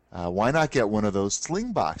 Why not get one of those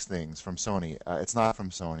Slingbox things from Sony? It's not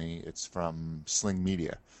from Sony. It's from Sling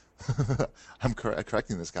Media. I'm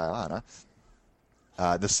correcting this guy on, huh?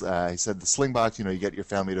 He said the Slingbox, you get your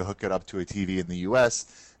family to hook it up to a TV in the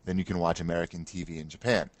U.S., then you can watch American TV in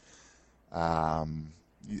Japan. Are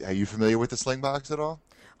you familiar with the Slingbox at all?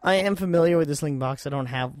 I am familiar with the Slingbox. I don't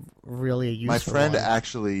have really a use for it. My friend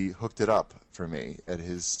actually hooked it up for me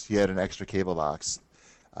he had an extra cable box.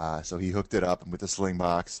 So he hooked it up with the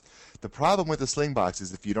Slingbox. The problem with the Slingbox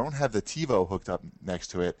is if you don't have the TiVo hooked up next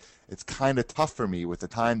to it, it's kind of tough for me with the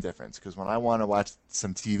time difference. Because when I want to watch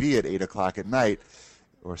some TV at 8 o'clock at night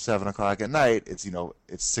or 7 o'clock at night, it's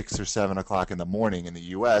 6 or 7 o'clock in the morning in the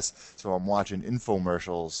U.S. So I'm watching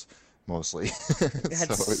infomercials mostly. So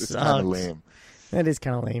it's kind of lame. That is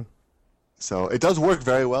kind of lame. So it does work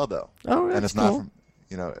very well though. Oh, that's and it's cool.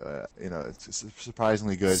 not from it's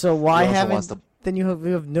surprisingly good. So why haven't? Then you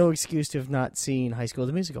have no excuse to have not seen High School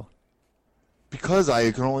the Musical. Because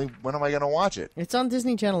when am I going to watch it? It's on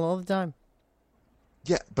Disney Channel all the time.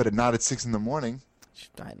 Yeah, but not at 6 in the morning.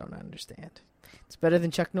 I don't understand. It's better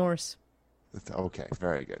than Chuck Norris. Okay,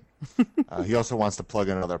 very good. He also wants to plug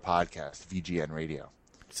in another podcast, VGN Radio.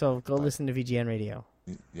 So go listen to VGN Radio.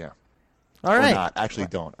 Yeah. All right. Or not. Actually,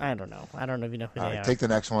 don't. I don't know. I don't know if you know who they are. Take the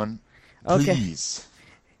next one, okay. please.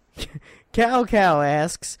 Cow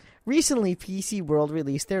asks, Recently, PC World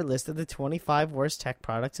released their list of the 25 worst tech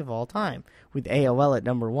products of all time, with AOL at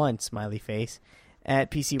number 1, smiley face,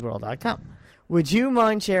 at PCWorld.com. Would you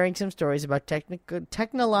mind sharing some stories about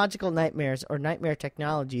technological nightmares or nightmare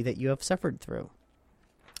technology that you have suffered through?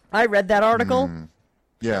 I read that article,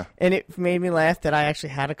 Yeah. and it made me laugh that I actually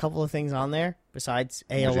had a couple of things on there besides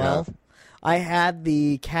What'd you AOL. have? I had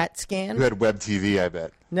the CAT scan. You had Web TV, I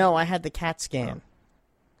bet. No, I had the CAT scan.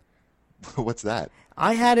 What's that?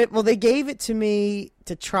 I had it. Well, they gave it to me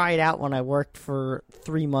to try it out when I worked for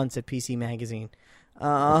 3 months at PC Magazine.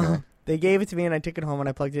 Okay. They gave it to me, and I took it home and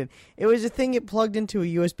I plugged it in. It was a thing it plugged into a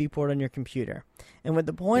USB port on your computer. And what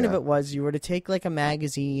the point of Yeah. it was, you were to take like a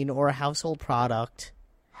magazine or a household product,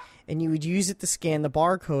 and you would use it to scan the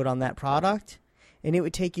barcode on that product, and it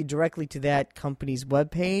would take you directly to that company's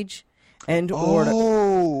webpage. And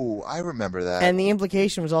I remember that. and the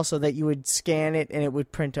implication was also that you would scan it, and it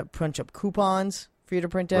would punch up coupons for you to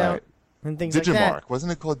print out Right. and things like that. Digimark.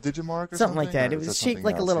 Wasn't it called Digimark or Something like that. Or It is was that shaped something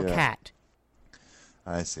like a else? little Yeah. cat.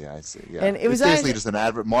 I see. Yeah. And it was It's basically actually- just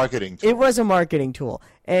an marketing tool. It was a marketing tool,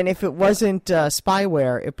 and if it wasn't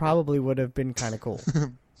spyware, it probably would have been kind of cool.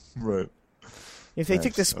 Right. If they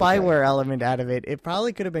took the Nice, okay. spyware element out of it, it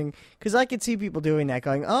probably could have been, because I could see people doing that,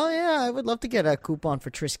 going, "Oh yeah, I would love to get a coupon for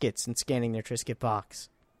Triscuits," and scanning their Triscuit box.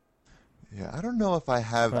 Yeah, I don't know if I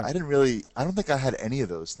have. Right. I don't think I had any of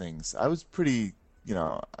those things. I was pretty,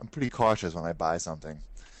 I'm pretty cautious when I buy something.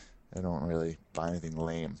 I don't really buy anything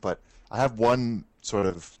lame. But I have one sort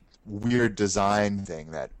of weird design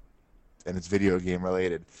thing and it's video game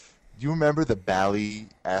related. Do you remember the Bally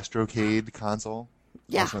Astrocade console?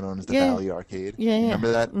 Yeah. Also known as the Yeah. Bally Arcade? Yeah, yeah.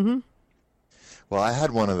 Remember that? Mm-hmm. Well, I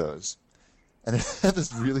had one of those. And it had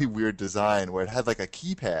this really weird design where it had like a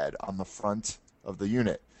keypad on the front of the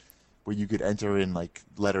unit where you could enter in like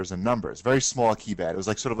letters and numbers. Very small keypad. It was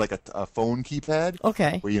like sort of like a phone keypad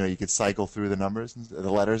Okay. where you could cycle through the numbers and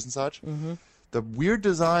the letters and such. Mm-hmm. The weird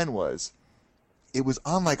design was it was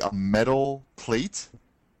on like a metal plate.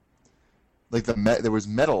 Like there was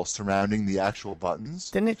metal surrounding the actual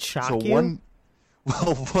buttons. Didn't it shock So you?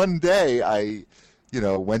 one day I,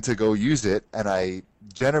 went to go use it and I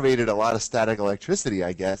generated a lot of static electricity,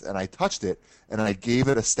 I guess, and I touched it and I gave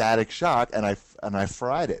it a static shock and I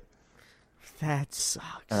fried it. That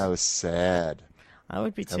sucks. And I was sad. I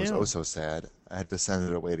would be I was too. oh so sad. I had to send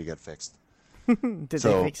it away to get fixed. Did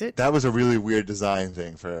So they fix it? that was a really weird design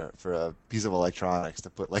thing for a piece of electronics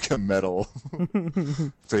to put like a metal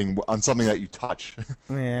thing on something that you touch.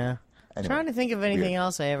 Yeah. Anyway, Trying to think of anything weird.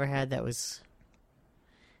 else I ever had that was.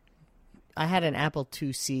 I had an Apple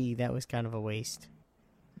IIc that was kind of a waste.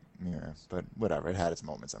 Yeah, but whatever. It had its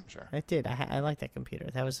moments, I'm sure. It did. I liked that computer.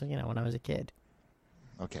 That was when I was a kid.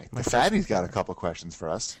 Okay, My the first fatty's got a computer. couple questions for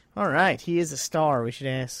us. All right, he is a star. We should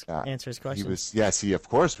answer his He question. was yes, of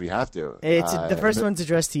course we have to. It's the first one's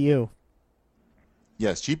addressed to you.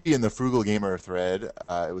 Yes, Cheapy in the Frugal Gamer thread,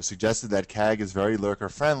 it was suggested that CAG is very lurker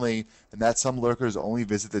friendly, and that some lurkers only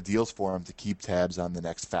visit the deals forum to keep tabs on the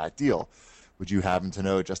next fat deal. Would you happen to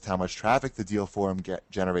know just how much traffic the deal forum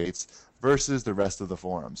generates versus the rest of the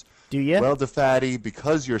forums? Do you? Well, DeFatty,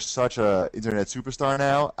 because you're such a internet superstar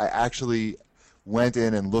now, I actually went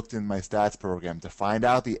in and looked in my stats program to find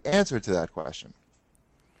out the answer to that question.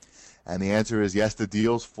 And the answer is yes, the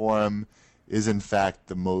deals forum is in fact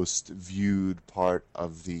the most viewed part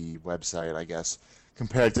of the website, I guess,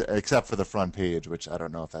 except for the front page, which I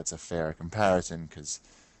don't know if that's a fair comparison, because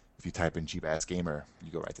if you type in cheap ass gamer,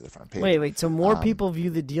 you go right to the front page. Wait. So more people view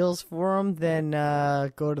the deals forum than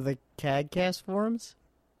go to the CAGcast forums?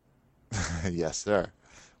 Yes, sir.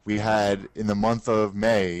 We had in the month of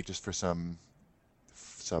May, just for some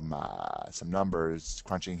numbers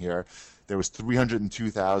crunching here, there was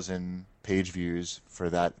 302,000 page views for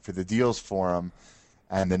the deals forum,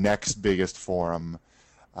 and the next biggest forum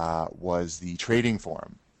was the trading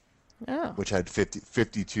forum, Oh. which had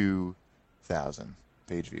 52,000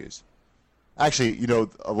 page views. Actually,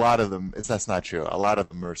 a lot of them, that's not true. A lot of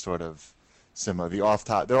them are sort of similar. They're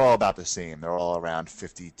all about the same. They're all around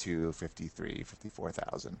 52, 53,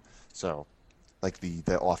 54,000. So, like the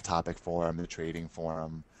off-topic forum, the trading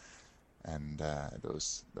forum, and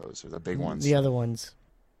those are the big ones. The other ones.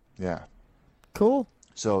 Yeah. Cool.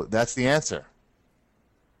 So that's the answer.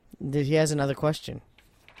 He has another question.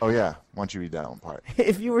 Oh yeah. Why don't you read that one part?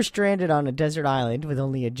 If you were stranded on a desert island with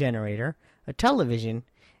only a generator, a television,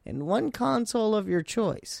 and one console of your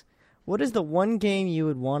choice, what is the one game you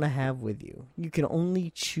would want to have with you? You can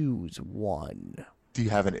only choose one. Do you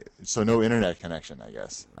have so no internet connection, I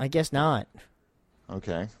guess? I guess not.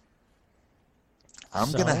 Okay. I'm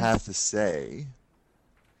So? gonna have to say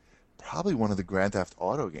probably one of the Grand Theft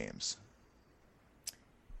Auto games.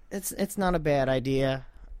 It's not a bad idea.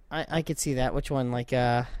 I could see that. Which one? Like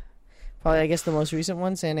probably I guess the most recent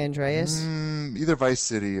one, San Andreas. Either Vice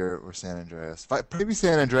City or San Andreas. Maybe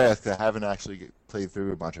San Andreas, because I haven't actually played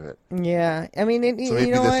through a bunch of it. Yeah, I mean, So maybe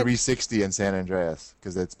you know the what? 360 and San Andreas,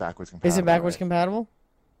 because it's backwards compatible. Is it backwards right? compatible?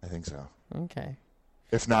 I think so. Okay,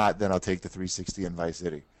 If not, then I'll take the 360 and Vice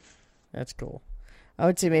City. that's cool. I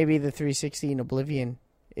would say maybe the 360 in Oblivion.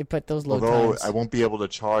 It put those low Although times. I won't be able to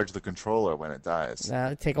charge the controller when it dies.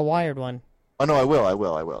 Take a wired one. Oh no, I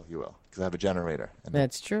will. You will, because I have a generator and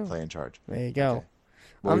That's true. play and charge. There you go. Okay.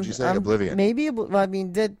 What would you say? Oblivion. Maybe. Well, I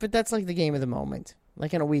mean, but that's like the game of the moment.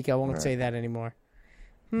 Like in a week, I won't Right. say that anymore.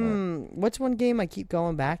 Right. What's one game I keep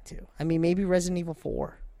going back to? I mean, maybe Resident Evil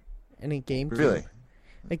 4. And a GameCube. Really?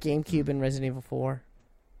 A GameCube and Resident Evil 4.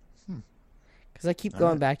 Because I keep All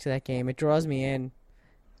going right. back to that game. It draws me in.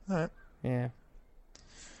 All right. Yeah.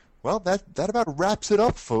 Well, that about wraps it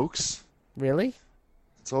up, folks. Really?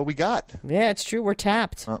 That's all we got. Yeah, it's true. We're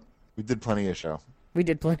tapped. Well, we did plenty of show. We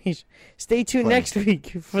did plenty. Stay tuned Plenty. next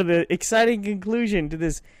week for the exciting conclusion to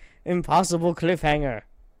this impossible cliffhanger.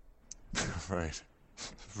 Right.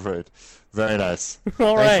 Right. Very nice.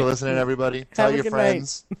 All Thanks right. for listening, everybody. Have Tell a your good night.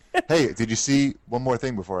 friends. Hey, did you see one more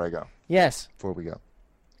thing before I go? Yes. Before we go,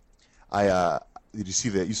 did you see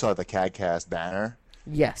that? You saw the CADcast banner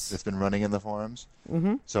Yes. that's been running in the forums.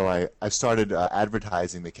 Mm-hmm. So I started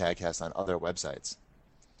advertising the CADcast on other websites.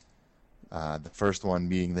 The first one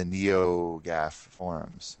being the NeoGAF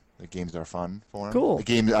forums, the Games Are Fun forum. Cool. The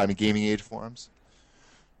Gaming Age forums,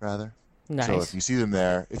 rather. Nice. So if you see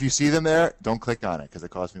them there, don't click on it because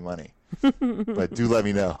it costs me money. But do let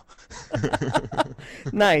me know.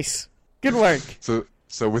 Nice. Good work.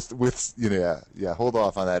 So with hold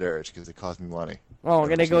off on that urge because it costs me money. Oh, I'm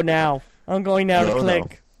gonna go now. I'm going now to No,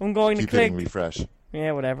 click. I'm going to Keep click. hitting refresh.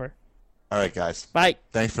 Yeah, whatever. All right, guys. Bye.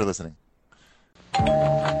 Thanks for listening.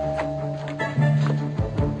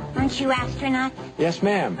 Aren't you astronauts? Yes,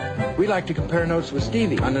 ma'am. We like to compare notes with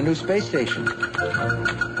Stevie on the new space station.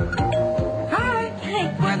 Hi.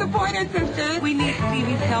 Hi. We're the Pointer Sisters. We need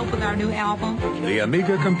Stevie's help with our new album. The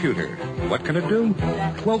Amiga computer. What can it do?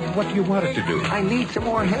 Well, what do you want it to do? I need some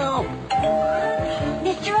more help.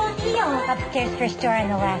 Mr. O'Neill. Upstairs first door on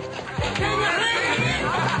the left.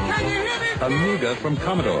 Amiga from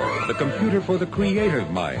Commodore, the computer for the creative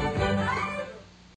mind.